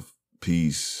 Love,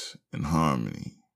 peace, and harmony.